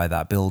salary by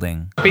that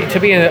building. To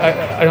be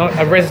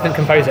a resident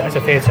composer at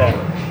a theatre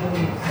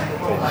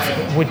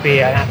would be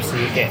an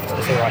absolute gift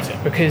as a writer,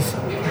 because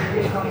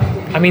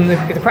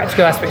the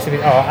practical aspects of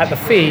it are, at the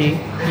fee,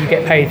 you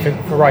get paid for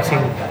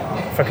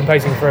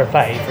composing for a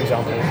play, for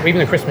example, or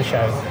even a Christmas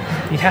show.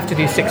 You'd have to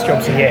do 6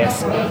 jobs a year,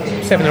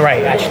 7 or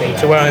 8 actually,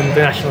 to earn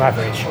the national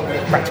average,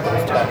 practical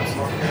terms.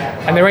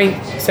 And there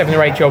ain't 7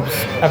 or 8 jobs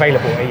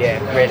available a year,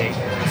 really.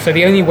 So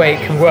the only way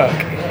it can work,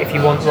 if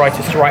you want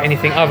writers to write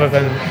anything other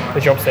than the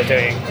jobs they're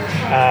doing,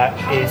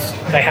 is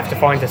they have to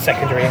find a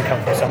secondary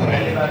income from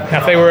somewhere.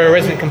 Now, if they were a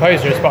resident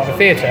composer as part of a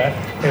theatre,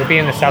 they would be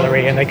in the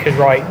salary and they could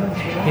write,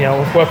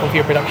 work on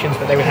fewer productions,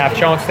 but they would have a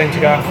chance then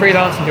to go out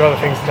freelance and do other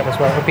things and stuff as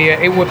well.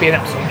 It would be an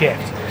absolute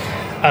gift.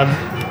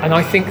 And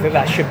I think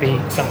that should be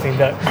something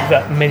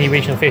that many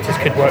regional theatres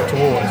could work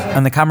towards.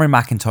 And the Cameron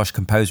Mackintosh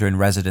Composer in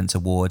Residence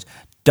Award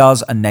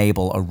does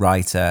enable a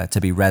writer to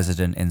be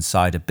resident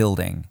inside a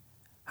building.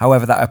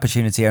 However, that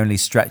opportunity only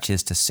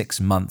stretches to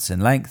 6 months in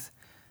length.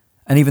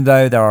 And even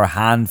though there are a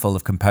handful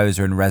of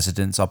composer in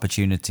residence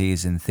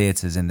opportunities in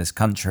theatres in this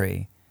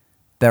country,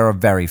 there are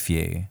very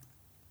few.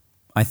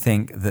 I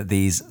think that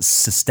these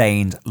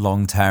sustained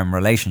long-term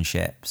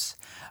relationships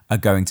are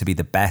going to be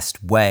the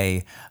best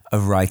way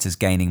of writers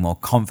gaining more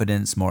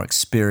confidence, more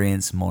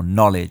experience, more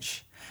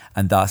knowledge,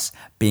 and thus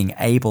being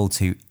able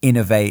to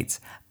innovate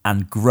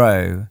and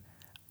grow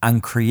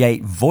and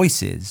create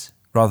voices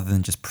rather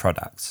than just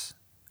products,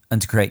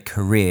 and to create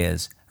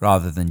careers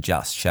rather than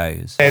just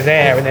shows. They're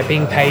there and they're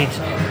being paid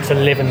to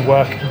live and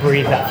work and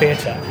breathe that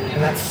theatre,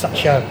 and that's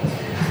such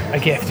a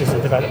gift as a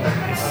development.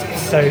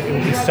 It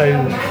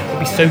would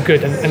be so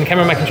good, and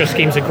Cameron Mackintosh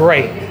schemes are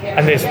great,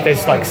 and there's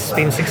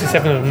been 6 or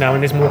 7 of them now,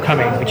 and there's more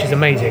coming, which is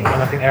amazing,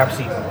 and I think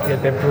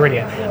they're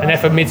brilliant, and they're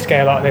for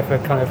mid-scale art, they're for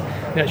kind of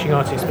nurturing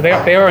artists, but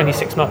they are only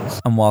 6 months.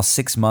 And while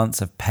 6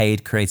 months of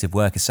paid creative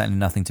work is certainly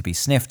nothing to be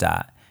sniffed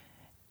at,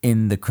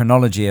 in the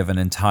chronology of an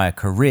entire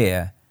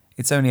career,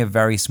 it's only a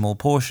very small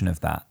portion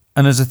of that.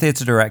 And as a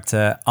theatre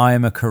director, I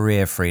am a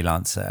career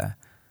freelancer.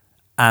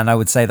 And I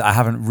would say that I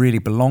haven't really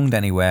belonged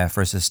anywhere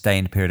for a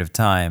sustained period of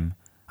time.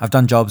 I've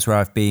done jobs where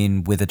I've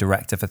been with a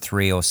director for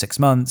 3 or 6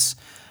 months.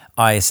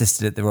 I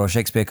assisted at the Royal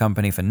Shakespeare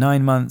Company for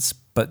 9 months,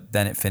 but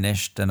then it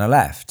finished and I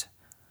left.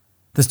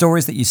 The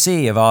stories that you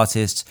see of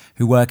artists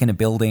who work in a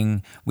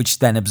building which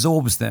then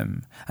absorbs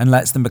them and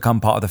lets them become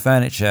part of the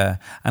furniture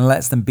and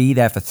lets them be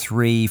there for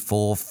 3,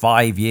 4,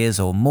 5 years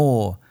or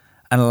more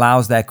and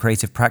allows their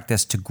creative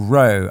practice to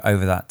grow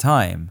over that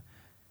time.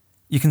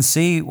 You can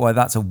see why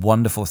that's a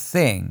wonderful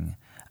thing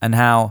and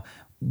how,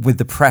 with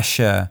the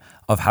pressure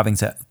of having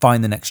to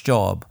find the next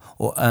job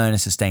or earn a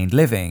sustained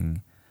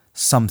living,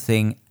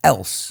 something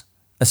else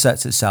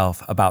asserts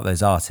itself about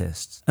those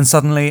artists. And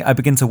suddenly I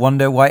begin to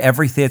wonder why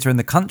every theatre in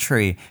the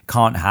country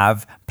can't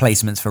have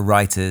placements for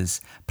writers,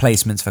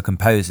 placements for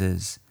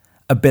composers,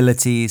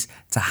 abilities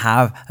to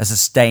have a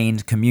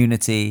sustained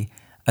community,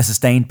 a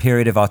sustained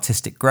period of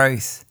artistic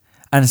growth,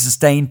 and a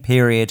sustained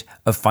period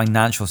of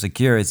financial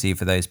security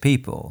for those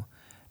people.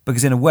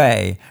 Because in a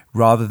way,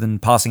 rather than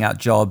passing out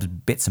jobs,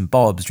 bits and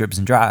bobs, dribs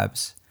and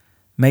drabs,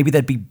 maybe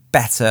there'd be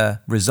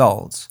better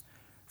results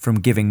from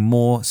giving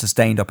more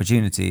sustained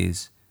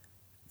opportunities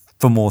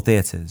for more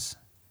theatres.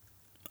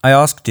 I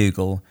asked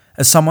Dougal,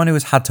 as someone who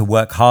has had to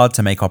work hard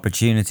to make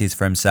opportunities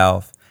for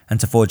himself and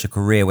to forge a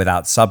career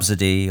without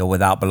subsidy or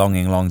without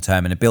belonging long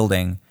term in a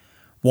building,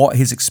 what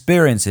his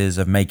experiences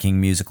of making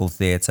musical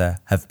theatre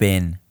have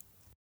been.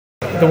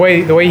 The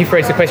way you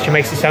phrase the question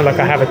makes it sound like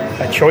I have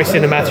a choice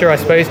in the matter, I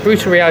suppose.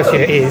 Brutal reality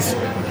is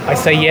I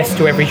say yes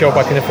to every job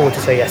I can afford to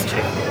say yes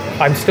to.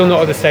 I'm still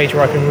not at the stage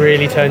where I can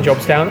really turn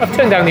jobs down. I've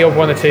turned down the odd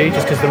one or two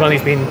just because the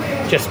money's been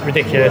just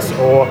ridiculous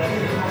or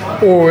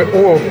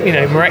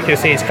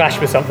miraculously it's clashed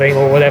with something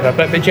or whatever.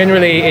 But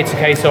generally it's a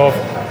case of,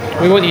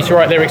 we want you to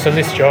write lyrics on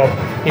this job,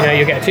 you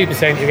get a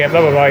 2%, you get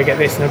blah, blah, blah, you get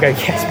this, and I'll go,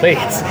 yes,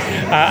 please.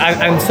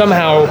 And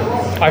somehow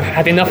I've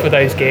had enough of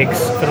those gigs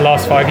for the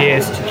last 5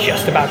 years to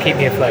just about keep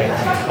me afloat.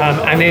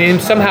 And then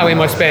somehow in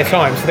my spare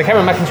time, so the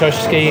Cameron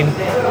Mackintosh scheme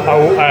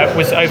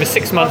was over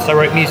 6 months I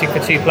wrote music for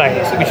 2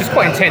 plays, which is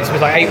quite intense. It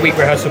was like 8-week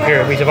rehearsal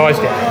period, we devised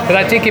it. But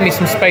that did give me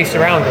some space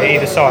around it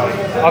either side.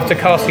 After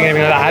casting and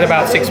everything like that, I had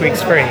about 6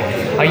 weeks free.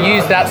 I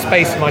used that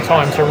space of my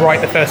time to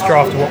write the first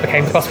draft of what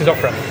became the Buskers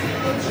Opera.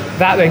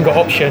 That then got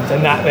optioned,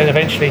 and that then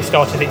eventually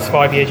started its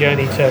 5-year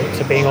journey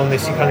to being on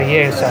this kind of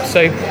year and stuff.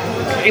 So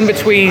in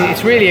between,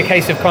 it's really a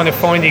case of kind of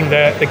finding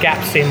the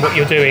gaps in what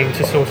you're doing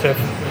to sort of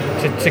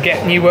to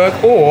get new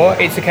work, or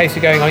it's a case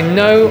of going, if I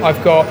know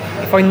I've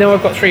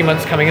got 3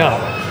 months coming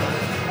up,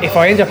 if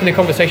I end up in a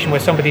conversation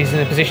where somebody's in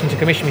a position to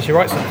commission me to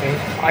write something,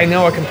 I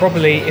know I can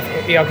probably,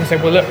 I can say,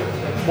 well, look,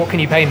 what can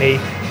you pay me?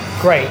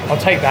 Great, I'll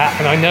take that,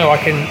 and I know I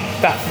can.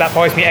 That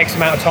buys me X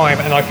amount of time,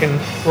 and I can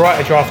write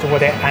a draft of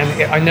it,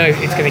 and I know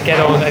it's going to get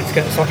on.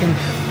 So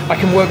I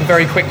can work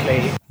very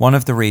quickly. One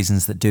of the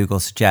reasons that Dougal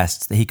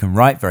suggests that he can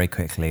write very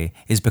quickly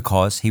is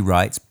because he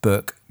writes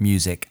book,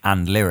 music,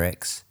 and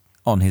lyrics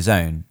on his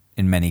own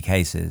in many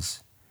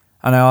cases.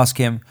 And I ask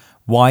him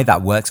why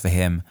that works for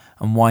him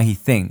and why he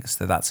thinks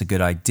that that's a good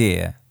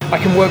idea. I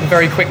can work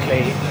very quickly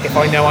if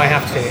I know I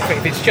have to.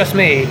 If it's just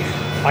me,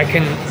 I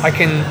can,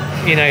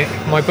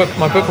 my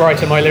book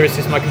writer, my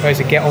lyricist, my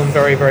composer get on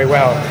very, very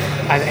well,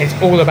 and it's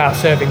all about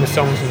serving the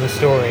songs and the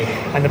story.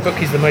 And the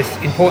book is the most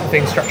important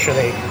thing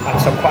structurally,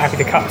 so I'm quite happy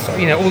to cut. So,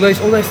 all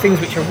those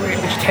things which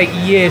take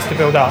years to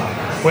build up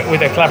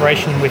with a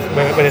collaboration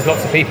where there's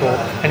lots of people,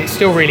 and it's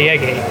still really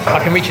eggy.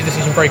 I can reach a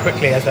decision very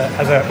quickly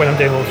when I'm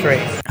doing all 3.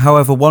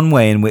 However, one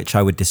way in which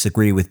I would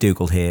disagree with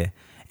Dougal here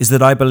is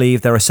that I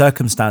believe there are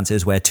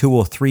circumstances where 2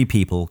 or 3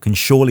 people can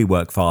surely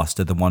work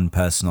faster than one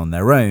person on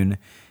their own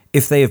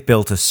if they have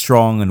built a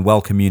strong and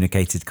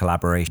well-communicated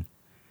collaboration.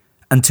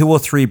 And 2 or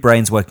 3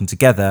 brains working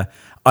together,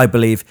 I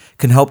believe,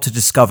 can help to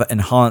discover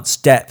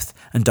enhanced depth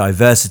and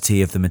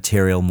diversity of the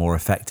material more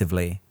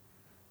effectively.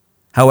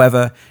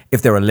 However,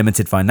 if there are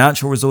limited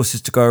financial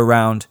resources to go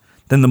around,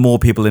 then the more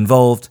people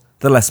involved,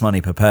 the less money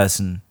per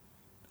person.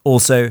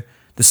 Also,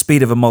 the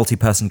speed of a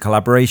multi-person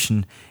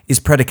collaboration is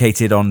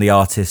predicated on the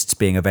artists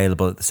being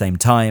available at the same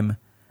time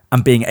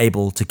and being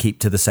able to keep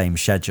to the same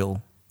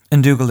schedule.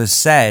 And Dougal has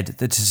said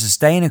that to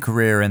sustain a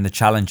career in the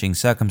challenging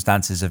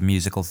circumstances of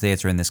musical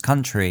theatre in this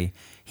country,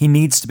 he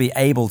needs to be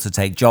able to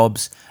take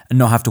jobs and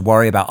not have to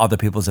worry about other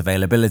people's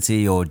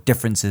availability or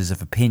differences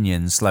of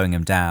opinion slowing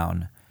him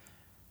down.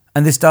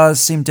 And this does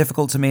seem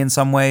difficult to me in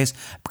some ways,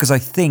 because I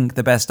think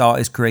the best art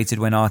is created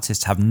when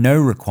artists have no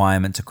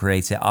requirement to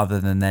create it other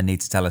than their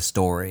need to tell a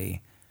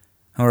story.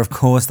 Or of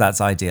course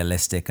that's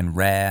idealistic and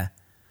rare,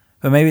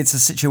 but maybe it's a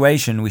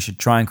situation we should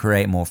try and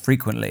create more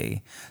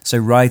frequently, so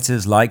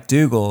writers like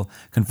Dougal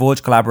can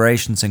forge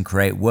collaborations and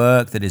create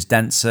work that is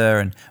denser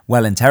and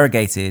well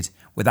interrogated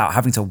without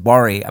having to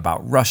worry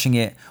about rushing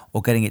it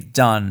or getting it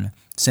done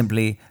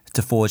simply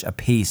to forge a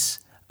piece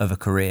of a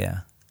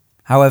career.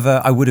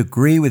 However, I would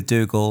agree with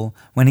Dougal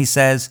when he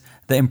says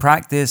that in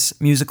practice,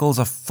 musicals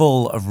are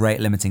full of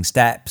rate-limiting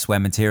steps where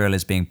material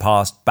is being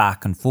passed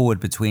back and forward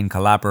between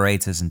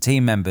collaborators and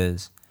team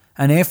members.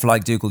 And if,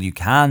 like Dougal, you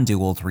can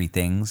do all 3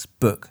 things,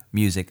 book,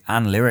 music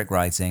and lyric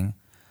writing,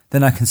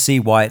 then I can see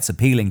why it's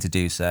appealing to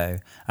do so.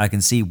 I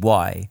can see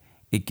why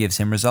it gives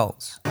him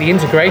results. The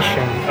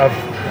integration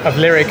of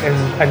lyric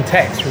and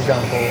text, for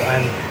example,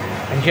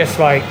 and just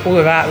like all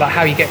of that, like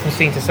how you get from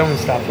scene to song and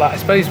stuff, like I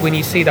suppose when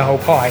you see the whole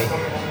pie,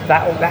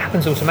 that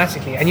happens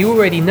automatically, and you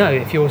already know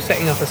if you're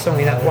setting up a song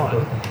in Act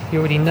 1, you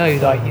already know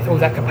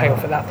that could pay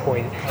off at that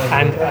point,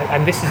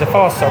 and this is a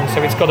fast song,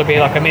 so it's got to be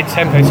like a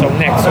mid-tempo song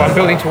next, so I'm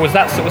building towards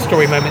that sort of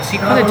story moment, so you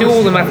kind of do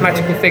all the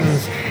mathematical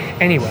things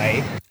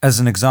anyway. As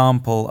an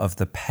example of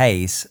the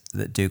pace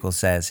that Dougal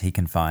says he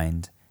can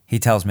find, he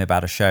tells me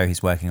about a show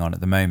he's working on at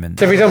the moment.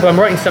 So for example, I'm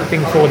writing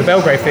something for the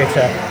Belgrave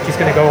Theatre, which is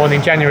going to go on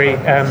in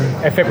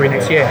February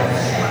next year.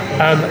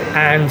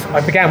 And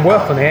I began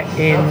work on it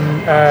in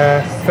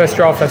first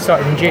draft I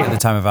started in June. At the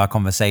time of our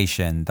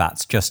conversation,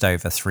 that's just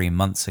over 3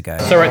 months ago.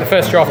 So I wrote the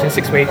first draft in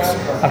 6 weeks.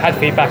 I've had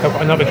feedback. I've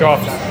got another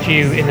draft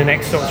due in the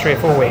next sort of 3 or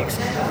 4 weeks.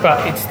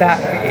 But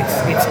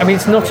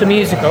it's not a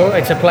musical.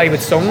 It's a play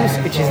with songs,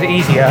 which is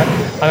easier.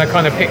 And I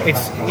kind of picked,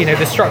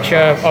 the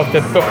structure of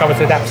the book I was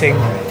adapting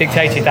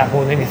dictated that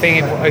more than anything.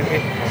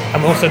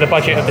 And also the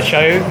budget of the show,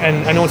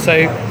 and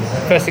also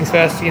first things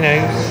first,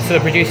 for the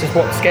producers,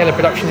 what scale of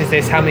production is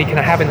this? How many can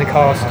I have in the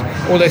cast?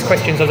 All those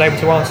questions I was able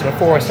to answer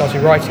before I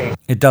started writing.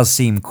 It does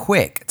seem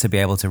quick to be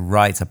able to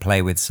write a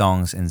play with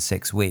songs in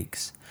 6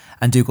 weeks.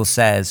 And Dougal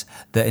says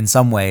that in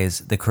some ways,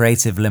 the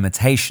creative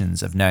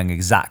limitations of knowing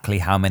exactly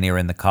how many are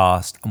in the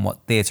cast and what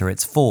theatre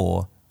it's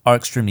for are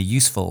extremely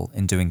useful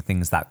in doing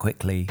things that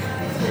quickly.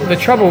 The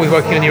trouble with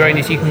working on your own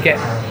is you can get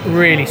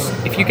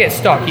if you get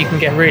stuck, you can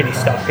get really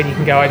stuck, and you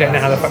can go, I don't know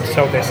how the fuck to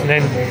solve this, and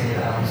then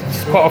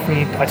quite often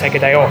I take a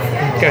day off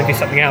and go and do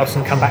something else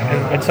and come back,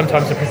 and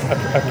sometimes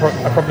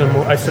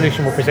a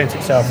solution will present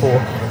itself, or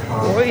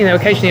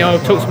occasionally I'll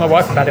talk to my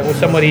wife about it, or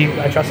somebody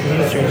I trust in the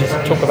industry, and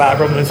just talk about a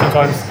problem, and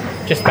sometimes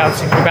just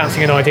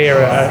bouncing an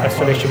idea, a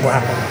solution will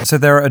happen. So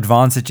there are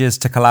advantages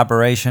to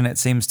collaboration, it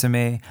seems to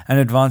me, and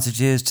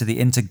advantages to the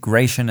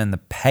integration and the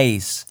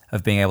pace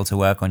of being able to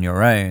work on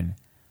your own.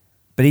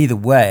 But either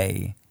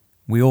way,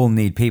 we all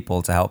need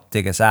people to help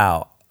dig us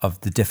out of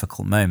the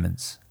difficult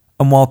moments.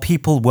 And while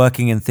people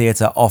working in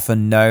theatre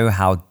often know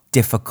how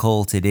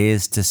difficult it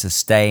is to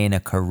sustain a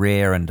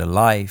career and a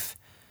life,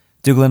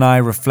 Dougal and I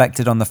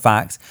reflected on the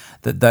fact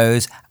that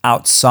those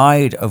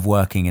outside of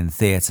working in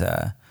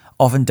theatre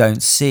often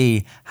don't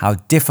see how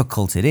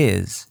difficult it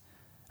is,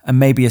 and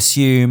maybe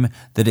assume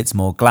that it's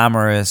more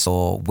glamorous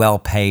or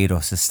well-paid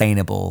or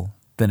sustainable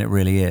than it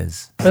really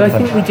is. But I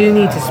think we do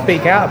need to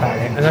speak out about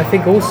it, and I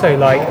think also,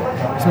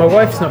 because my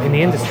wife's not in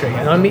the industry,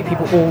 and I meet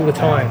people all the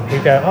time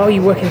who go, "Oh,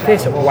 you work in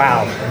theatre?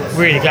 Wow,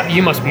 really glad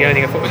you must be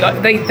earning a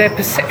fortune." Their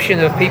perception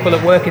of people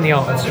that work in the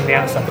arts from the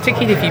outside,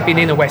 particularly if you've been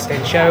in a West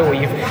End show or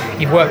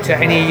you've worked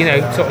at any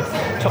sort of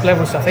top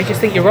level stuff, they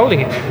just think you're rolling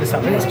in it and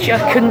stuff, and it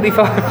just couldn't be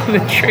far from the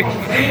truth.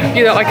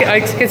 I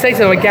can say to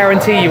them, I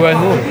guarantee you earn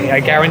more than me. I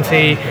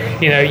guarantee,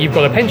 you've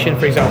got a pension,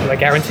 for example. I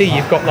guarantee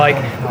you've got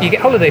you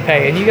get holiday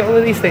pay and you get all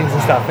of these things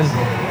and stuff. And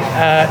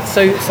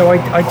so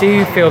I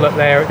do feel that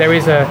there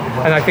is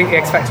and I think the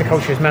X Factor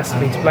culture is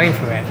massively to blame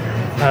for it.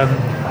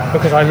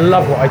 Because I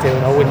love what I do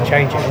and I wouldn't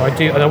change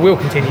it, and I will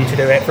continue to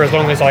do it for as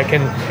long as I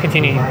can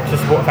continue to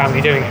support a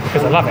family doing it,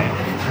 because I love it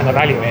and I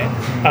value it.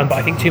 But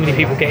I think too many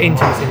people get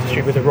into this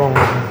industry with the wrong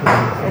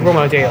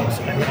ideals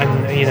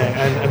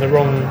and the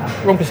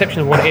wrong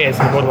perception of what it is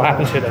and what will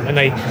happen to them, and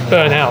they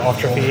burn out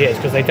after a few years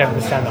because they don't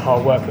understand the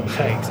hard work that it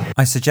takes.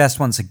 I suggest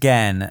once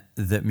again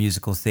that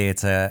musical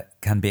theatre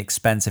can be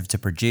expensive to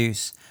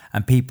produce,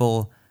 and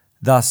people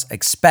thus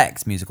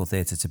expect musical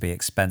theatre to be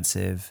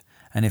expensive.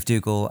 And if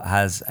Dougal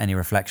has any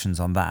reflections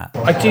on that.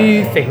 I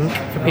do think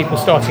for people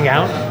starting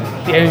out,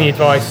 the only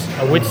advice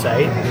I would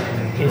say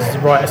is to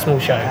write a small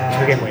show to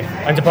begin with.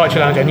 And Departure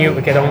Lounge, I knew it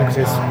would get on because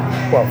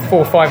there's 4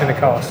 or 5 in the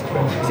cast.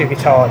 2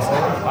 guitars.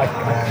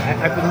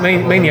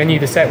 Mainly I knew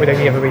the set would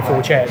only ever be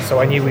 4 chairs, so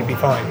I knew we'd be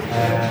fine.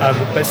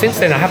 But since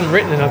then I haven't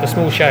written another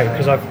small show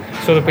because I've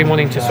sort of been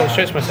wanting to sort of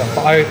stretch myself.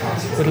 But I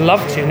would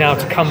love to now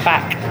to come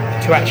back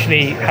to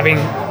actually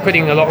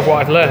putting a lot of what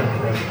I've learned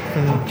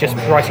from just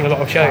writing a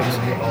lot of shows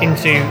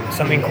into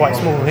something quite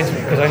small and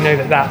intimate, because I know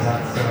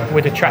that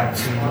would attract,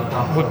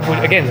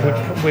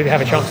 would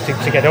have a chance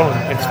to get on.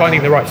 It's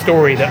finding the right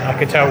story that I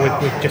could tell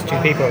with just 2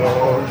 people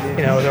or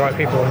the right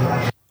people.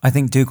 I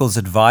think Dougal's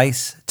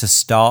advice to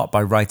start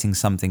by writing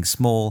something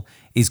small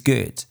is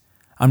good.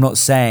 I'm not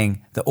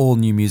saying that all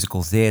new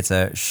musical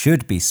theatre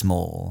should be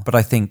small, but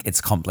I think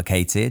it's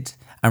complicated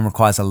and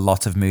requires a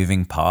lot of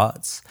moving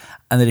parts,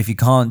 and that if you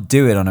can't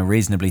do it on a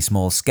reasonably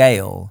small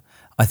scale,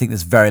 I think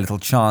there's very little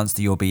chance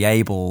that you'll be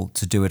able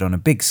to do it on a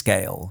big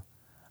scale.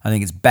 I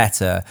think it's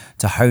better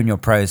to hone your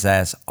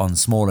process on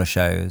smaller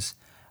shows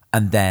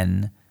and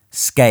then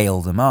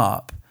scale them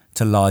up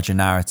to larger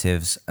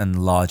narratives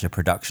and larger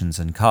productions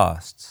and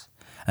casts.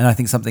 And I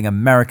think something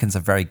Americans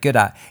are very good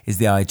at is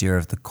the idea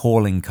of the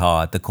calling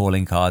card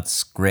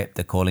script,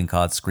 the calling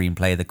card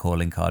screenplay, the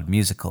calling card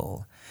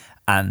musical.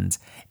 And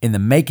in the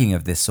making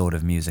of this sort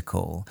of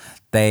musical,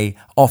 they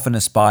often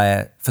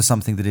aspire for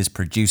something that is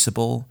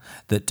producible,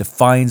 that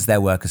defines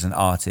their work as an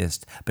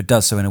artist, but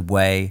does so in a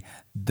way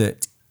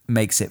that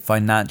makes it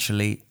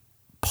financially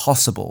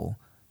possible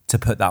to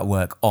put that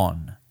work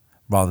on,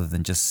 rather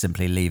than just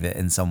simply leave it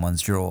in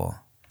someone's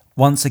drawer.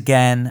 Once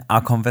again,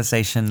 our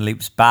conversation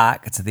loops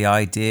back to the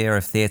idea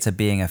of theatre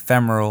being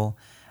ephemeral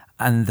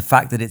and the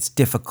fact that it's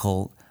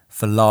difficult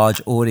for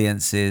large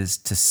audiences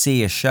to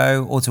see a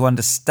show or to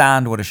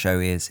understand what a show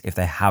is if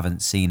they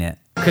haven't seen it.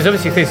 Because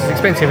obviously theatre is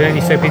expensive and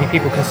only so many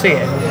people can see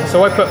it.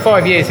 So I put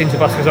 5 years into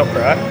Buskers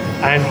Opera,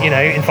 and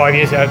in 5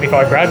 years it'll be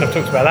 £5,000. I've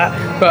talked about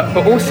that.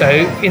 But also,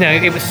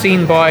 it was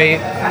seen by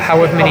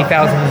however many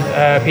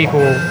thousand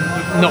people,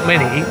 not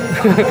many,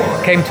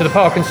 came to the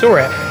park and saw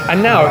it.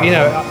 And now,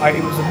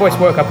 it was the voice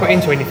work I put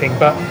into anything.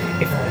 But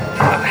if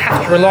I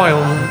have to rely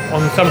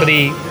on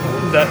somebody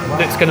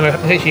that's going to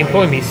potentially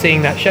employ me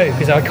seeing that show,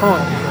 because I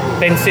can't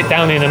then sit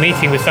down in a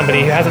meeting with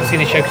somebody who hasn't seen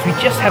the show, because we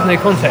just have no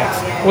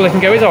context. All they can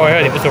go is, I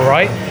heard it was all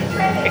right.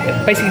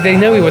 Basically, they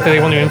know whether they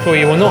want to employ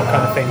you or not,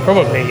 kind of thing,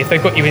 probably, if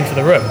they've got you into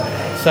the room.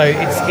 So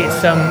it's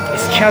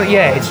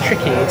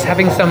tricky. It's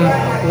having some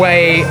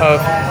way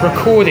of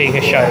recording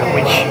a show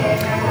which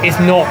is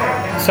not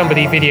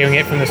somebody videoing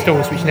it from the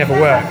stalls, which never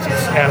worked.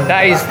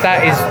 That is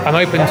I'm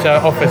open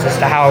to offers as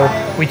to how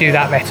we do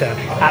that better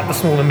at the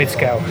small and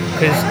mid-scale,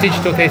 because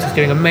digital theatre is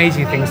doing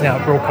amazing things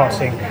now,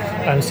 broadcasting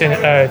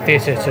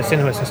theatre to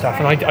cinemas and stuff,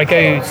 and I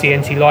go see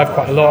NT Live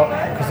quite a lot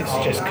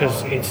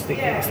because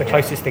it's the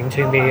closest thing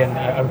to me, and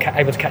I'm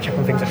able to catch up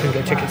on things I couldn't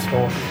get tickets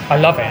for. I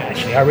love it,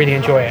 actually. I really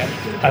enjoy it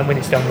when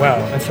it's done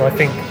well, and so I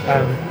think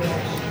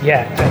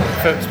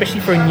especially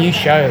for a new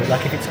show,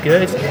 like if it's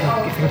good, if you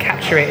can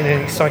capture it in an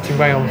exciting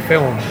way on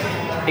film,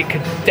 it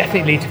could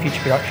definitely lead to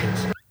future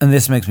productions. And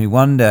this makes me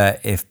wonder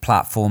if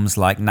platforms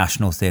like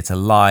National Theatre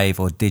Live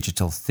or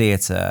Digital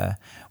Theatre,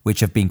 which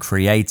have been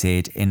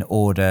created in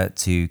order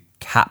to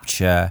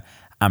capture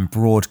and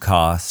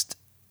broadcast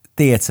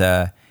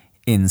theatre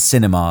in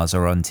cinemas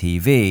or on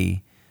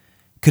TV,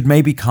 could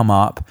maybe come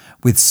up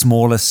with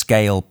smaller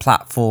scale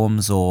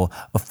platforms or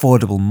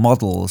affordable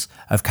models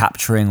of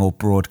capturing or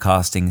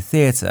broadcasting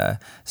theatre,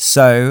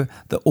 so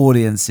that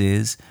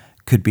audiences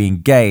could be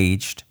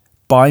engaged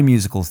by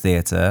musical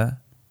theatre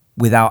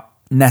without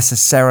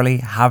necessarily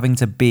having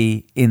to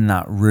be in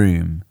that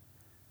room.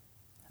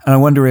 And I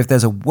wonder if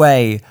there's a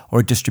way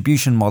or a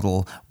distribution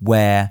model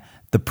where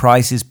the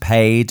prices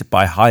paid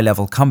by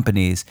high-level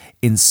companies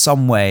in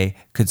some way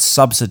could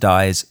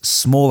subsidize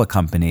smaller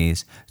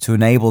companies to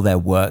enable their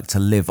work to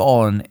live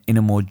on in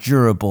a more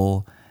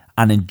durable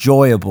and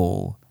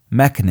enjoyable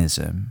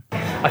mechanism.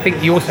 I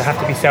think you also have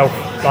to be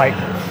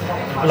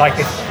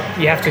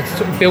you have to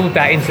sort of build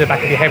that into the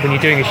back of your head when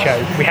you're doing a show.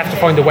 We have to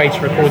find a way to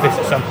record this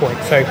at some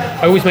point. So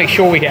I always make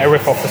sure we get a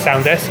riff off the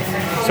sound desk.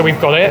 So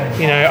we've got it,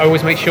 I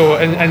always make sure,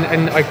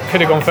 and I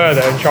could have gone further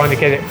and trying to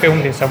get it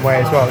filmed in some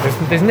way as well.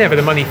 There's never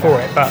the money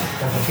for it, but,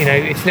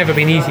 it's never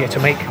been easier to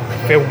make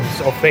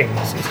films of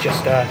things. It's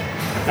just,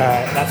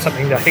 that's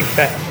something that I think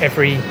that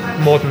every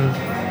modern,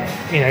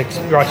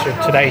 writer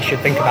today should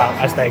think about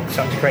as they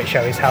start to create a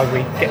show, is how do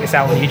we get this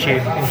out on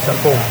YouTube in some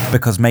form.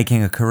 Because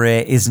making a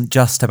career isn't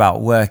just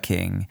about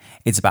working,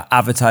 it's about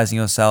advertising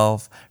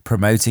yourself,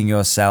 promoting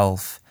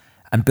yourself,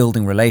 and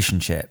building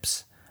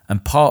relationships.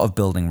 And part of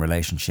building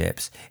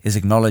relationships is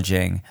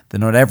acknowledging that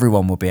not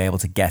everyone will be able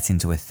to get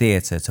into a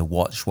theatre to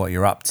watch what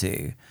you're up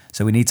to.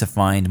 So we need to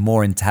find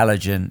more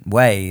intelligent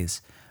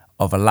ways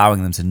of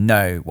allowing them to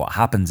know what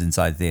happens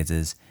inside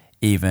theatres,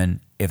 even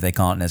if they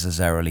can't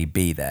necessarily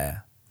be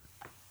there.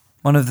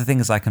 One of the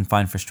things I can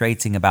find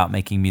frustrating about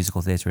making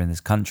musical theatre in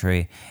this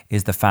country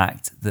is the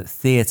fact that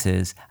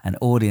theatres and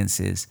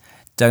audiences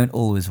don't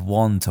always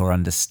want or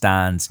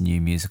understand new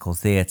musical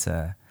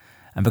theatre.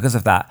 And because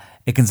of that,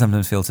 it can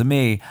sometimes feel to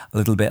me a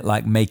little bit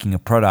like making a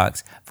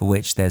product for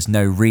which there's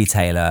no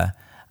retailer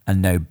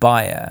and no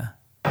buyer.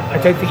 I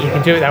don't think you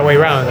can do it that way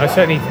around.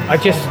 I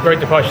just wrote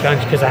Departure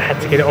Lounge because I had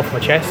to get it off my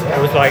chest.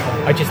 I was like,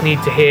 I just need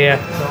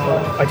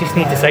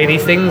to say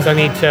these things. I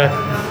need to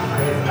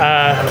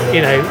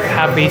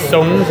have these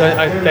songs.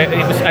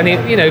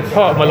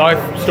 Part of my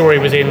life story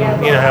was in,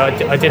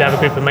 I did have a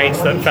group of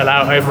mates that fell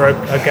out over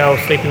a girl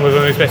sleeping with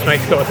one of his best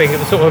mates, sort of thing. It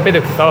was sort of a bit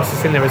of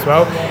catharsis in there as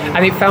well,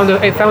 and it found a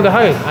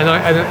home.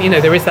 And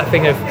there is that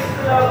thing of,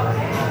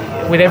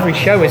 with every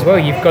show as well,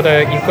 you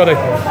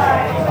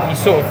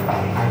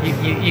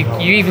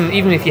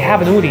even if you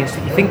have an audience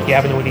that you think you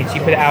have an audience,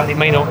 you put it out, it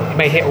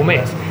may hit or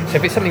miss. So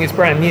if it's something that's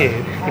brand new,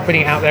 you're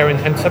putting it out there,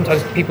 and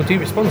sometimes people do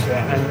respond to it,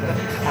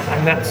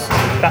 and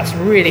that's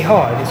really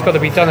hard. It's got to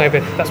be done over.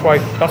 That's why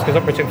Buskers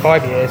Opera took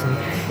 5 years, and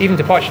even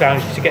Departure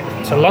Lounge to get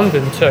to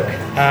London took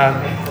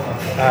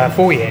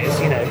 4 years.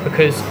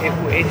 Because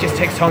it just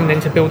takes time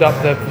then to build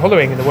up the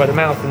following and the word of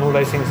mouth and all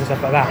those things and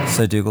stuff like that.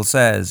 So Dougal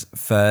says,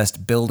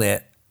 first build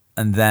it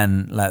and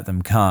then let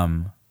them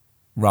come,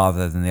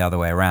 rather than the other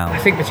way around. I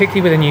think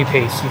particularly with a new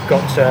piece, you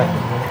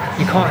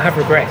can't have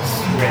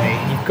regrets, really.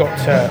 You've got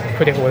to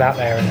put it all out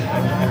there,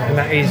 and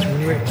that is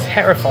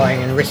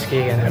terrifying and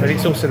risky, but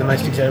it's also the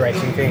most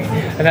exhilarating thing.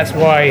 And that's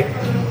why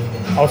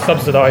I'll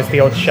subsidise the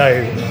odd show.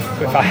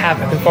 If I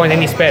can find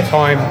any spare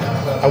time,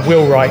 I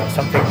will write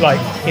something.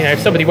 If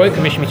somebody won't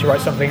commission me to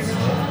write something,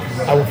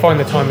 I will find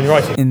the time and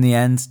write it. In the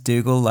end,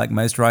 Dougal, like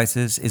most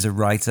writers, is a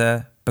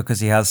writer because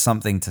he has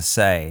something to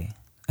say.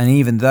 And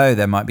even though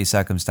there might be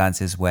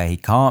circumstances where he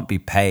can't be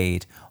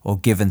paid or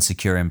given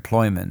secure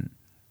employment,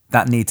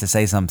 that need to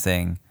say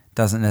something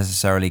doesn't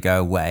necessarily go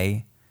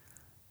away,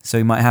 so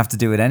we might have to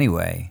do it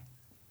anyway.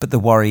 But the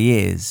worry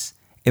is,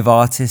 if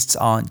artists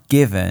aren't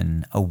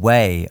given a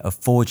way of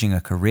forging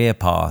a career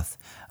path,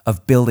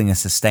 of building a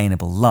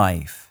sustainable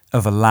life,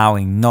 of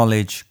allowing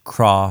knowledge,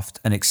 craft,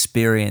 and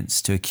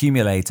experience to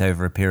accumulate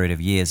over a period of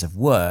years of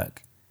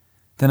work,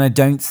 then I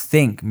don't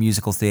think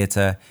musical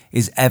theatre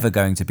is ever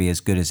going to be as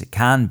good as it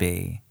can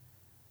be.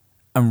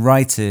 And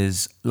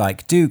writers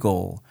like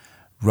Dougal,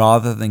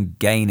 rather than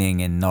gaining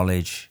in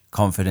knowledge,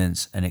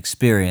 confidence, and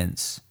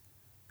experience,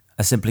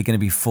 are simply going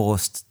to be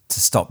forced to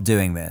stop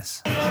doing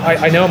this.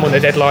 I know I'm on the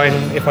deadline.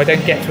 If I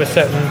don't get to a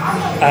certain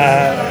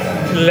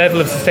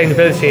level of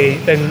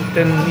sustainability,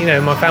 then you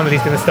know my family's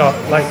going to start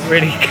like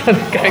really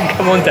going,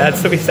 come on, Dad,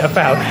 sort yourself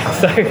out.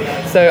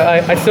 So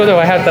I sort of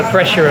I had the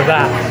pressure of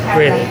that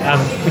really,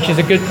 which is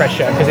a good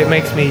pressure because it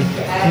makes me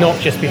not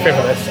just be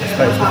frivolous, I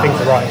suppose, when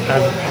things are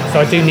right. So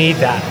I do need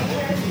that.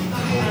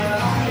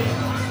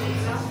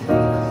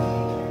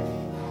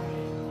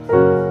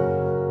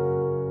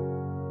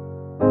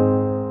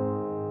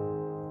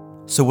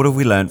 So what have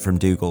we learned from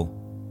Dougal?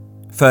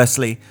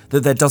 Firstly, that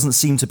there doesn't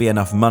seem to be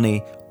enough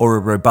money or a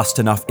robust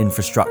enough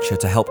infrastructure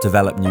to help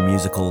develop new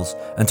musicals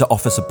and to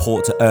offer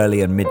support to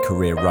early and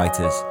mid-career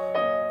writers.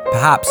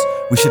 Perhaps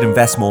we should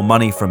invest more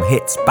money from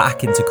hits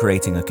back into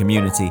creating a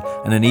community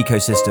and an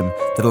ecosystem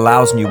that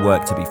allows new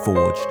work to be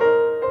forged.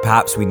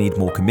 Perhaps we need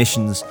more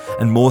commissions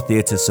and more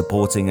theatres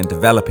supporting and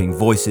developing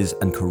voices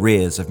and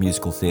careers of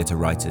musical theatre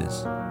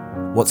writers.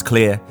 What's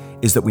clear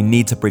is that we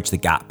need to bridge the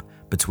gap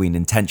between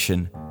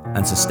intention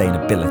and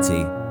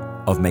sustainability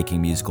of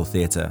making musical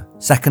theatre.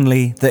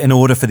 Secondly, that in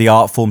order for the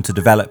art form to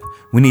develop,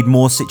 we need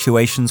more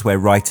situations where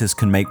writers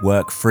can make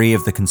work free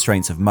of the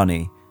constraints of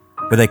money,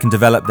 where they can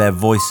develop their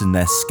voice and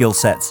their skill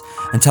sets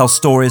and tell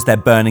stories they're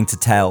burning to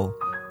tell,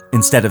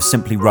 instead of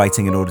simply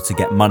writing in order to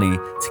get money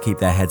to keep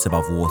their heads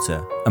above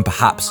water. And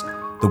perhaps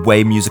the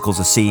way musicals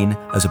are seen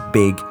as a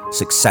big,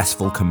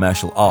 successful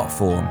commercial art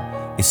form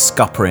is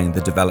scuppering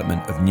the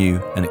development of new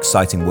and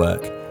exciting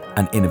work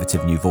and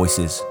innovative new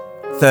voices.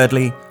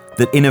 Thirdly,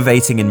 that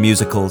innovating in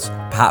musicals,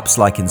 perhaps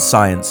like in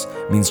science,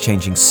 means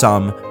changing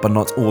some but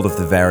not all of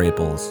the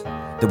variables.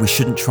 That we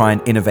shouldn't try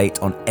and innovate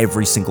on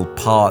every single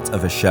part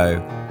of a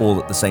show all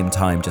at the same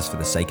time just for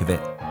the sake of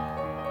it.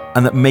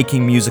 And that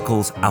making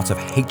musicals out of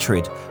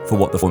hatred for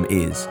what the form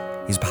is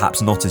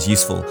perhaps not as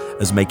useful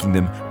as making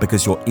them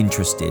because you're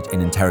interested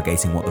in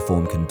interrogating what the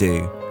form can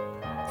do.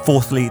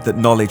 Fourthly, that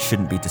knowledge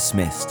shouldn't be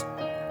dismissed,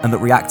 and that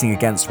reacting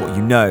against what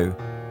you know,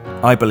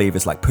 I believe,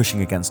 is like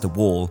pushing against a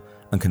wall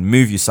and can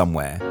move you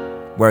somewhere,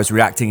 whereas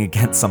reacting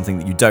against something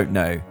that you don't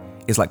know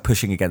is like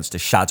pushing against a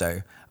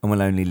shadow and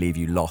will only leave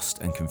you lost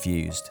and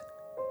confused.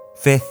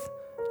 Fifth,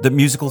 that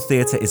musical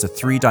theatre is a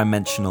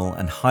three-dimensional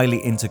and highly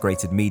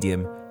integrated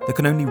medium that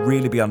can only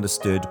really be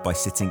understood by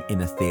sitting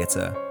in a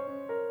theatre.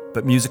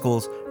 But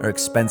musicals are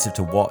expensive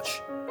to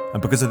watch,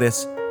 and because of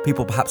this,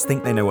 people perhaps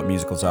think they know what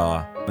musicals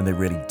are when they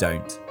really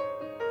don't.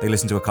 They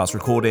listen to a cast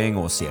recording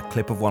or see a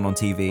clip of one on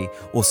TV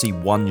or see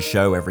one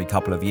show every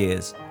couple of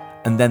years,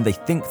 and then they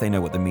think they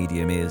know what the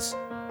medium is,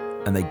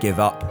 and they give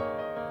up,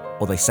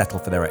 or they settle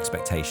for their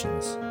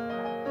expectations.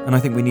 And I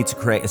think we need to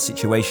create a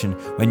situation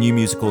where new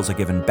musicals are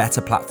given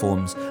better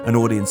platforms and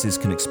audiences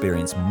can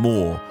experience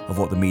more of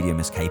what the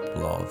medium is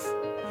capable of.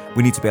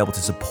 We need to be able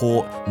to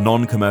support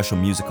non-commercial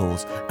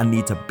musicals and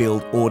need to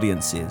build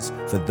audiences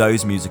for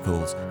those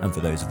musicals and for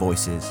those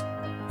voices.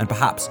 And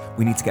perhaps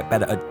we need to get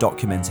better at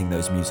documenting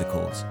those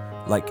musicals,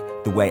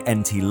 like the way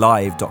NT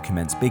Live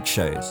documents big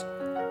shows.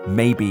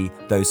 Maybe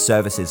those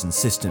services and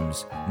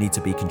systems need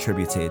to be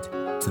contributed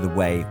to the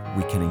way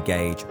we can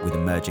engage with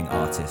emerging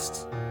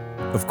artists.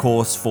 Of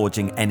course,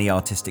 forging any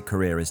artistic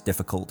career is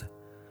difficult,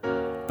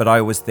 but I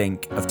always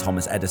think of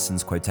Thomas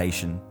Edison's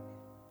quotation,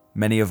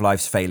 "Many of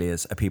life's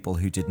failures are people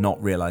who did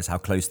not realize how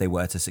close they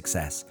were to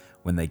success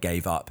when they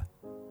gave up."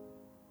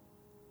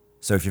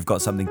 So if you've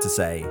got something to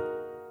say,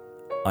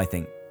 I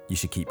think you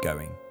should keep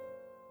going.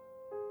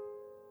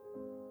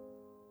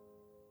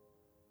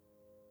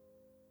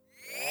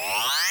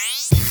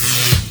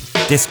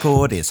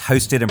 Discord is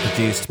hosted and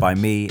produced by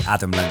me,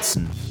 Adam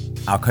Lenson.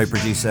 Our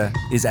co-producer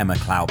is Emma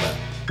Klauber.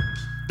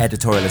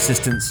 Editorial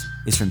assistance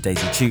is from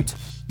Daisy Chute,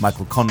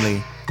 Michael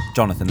Conley,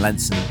 Jonathan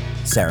Lenson,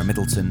 Sarah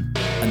Middleton,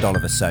 and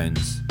Oliver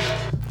Soanes.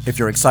 If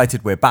you're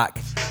excited we're back,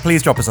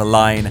 please drop us a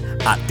line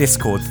at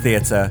Discord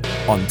Theatre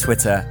on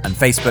Twitter and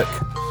Facebook,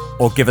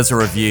 or give us a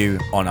review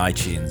on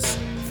iTunes.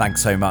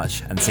 Thanks so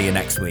much, and see you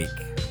next week.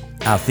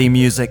 Our theme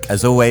music,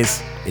 as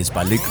always, is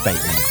by Luke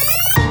Bateman.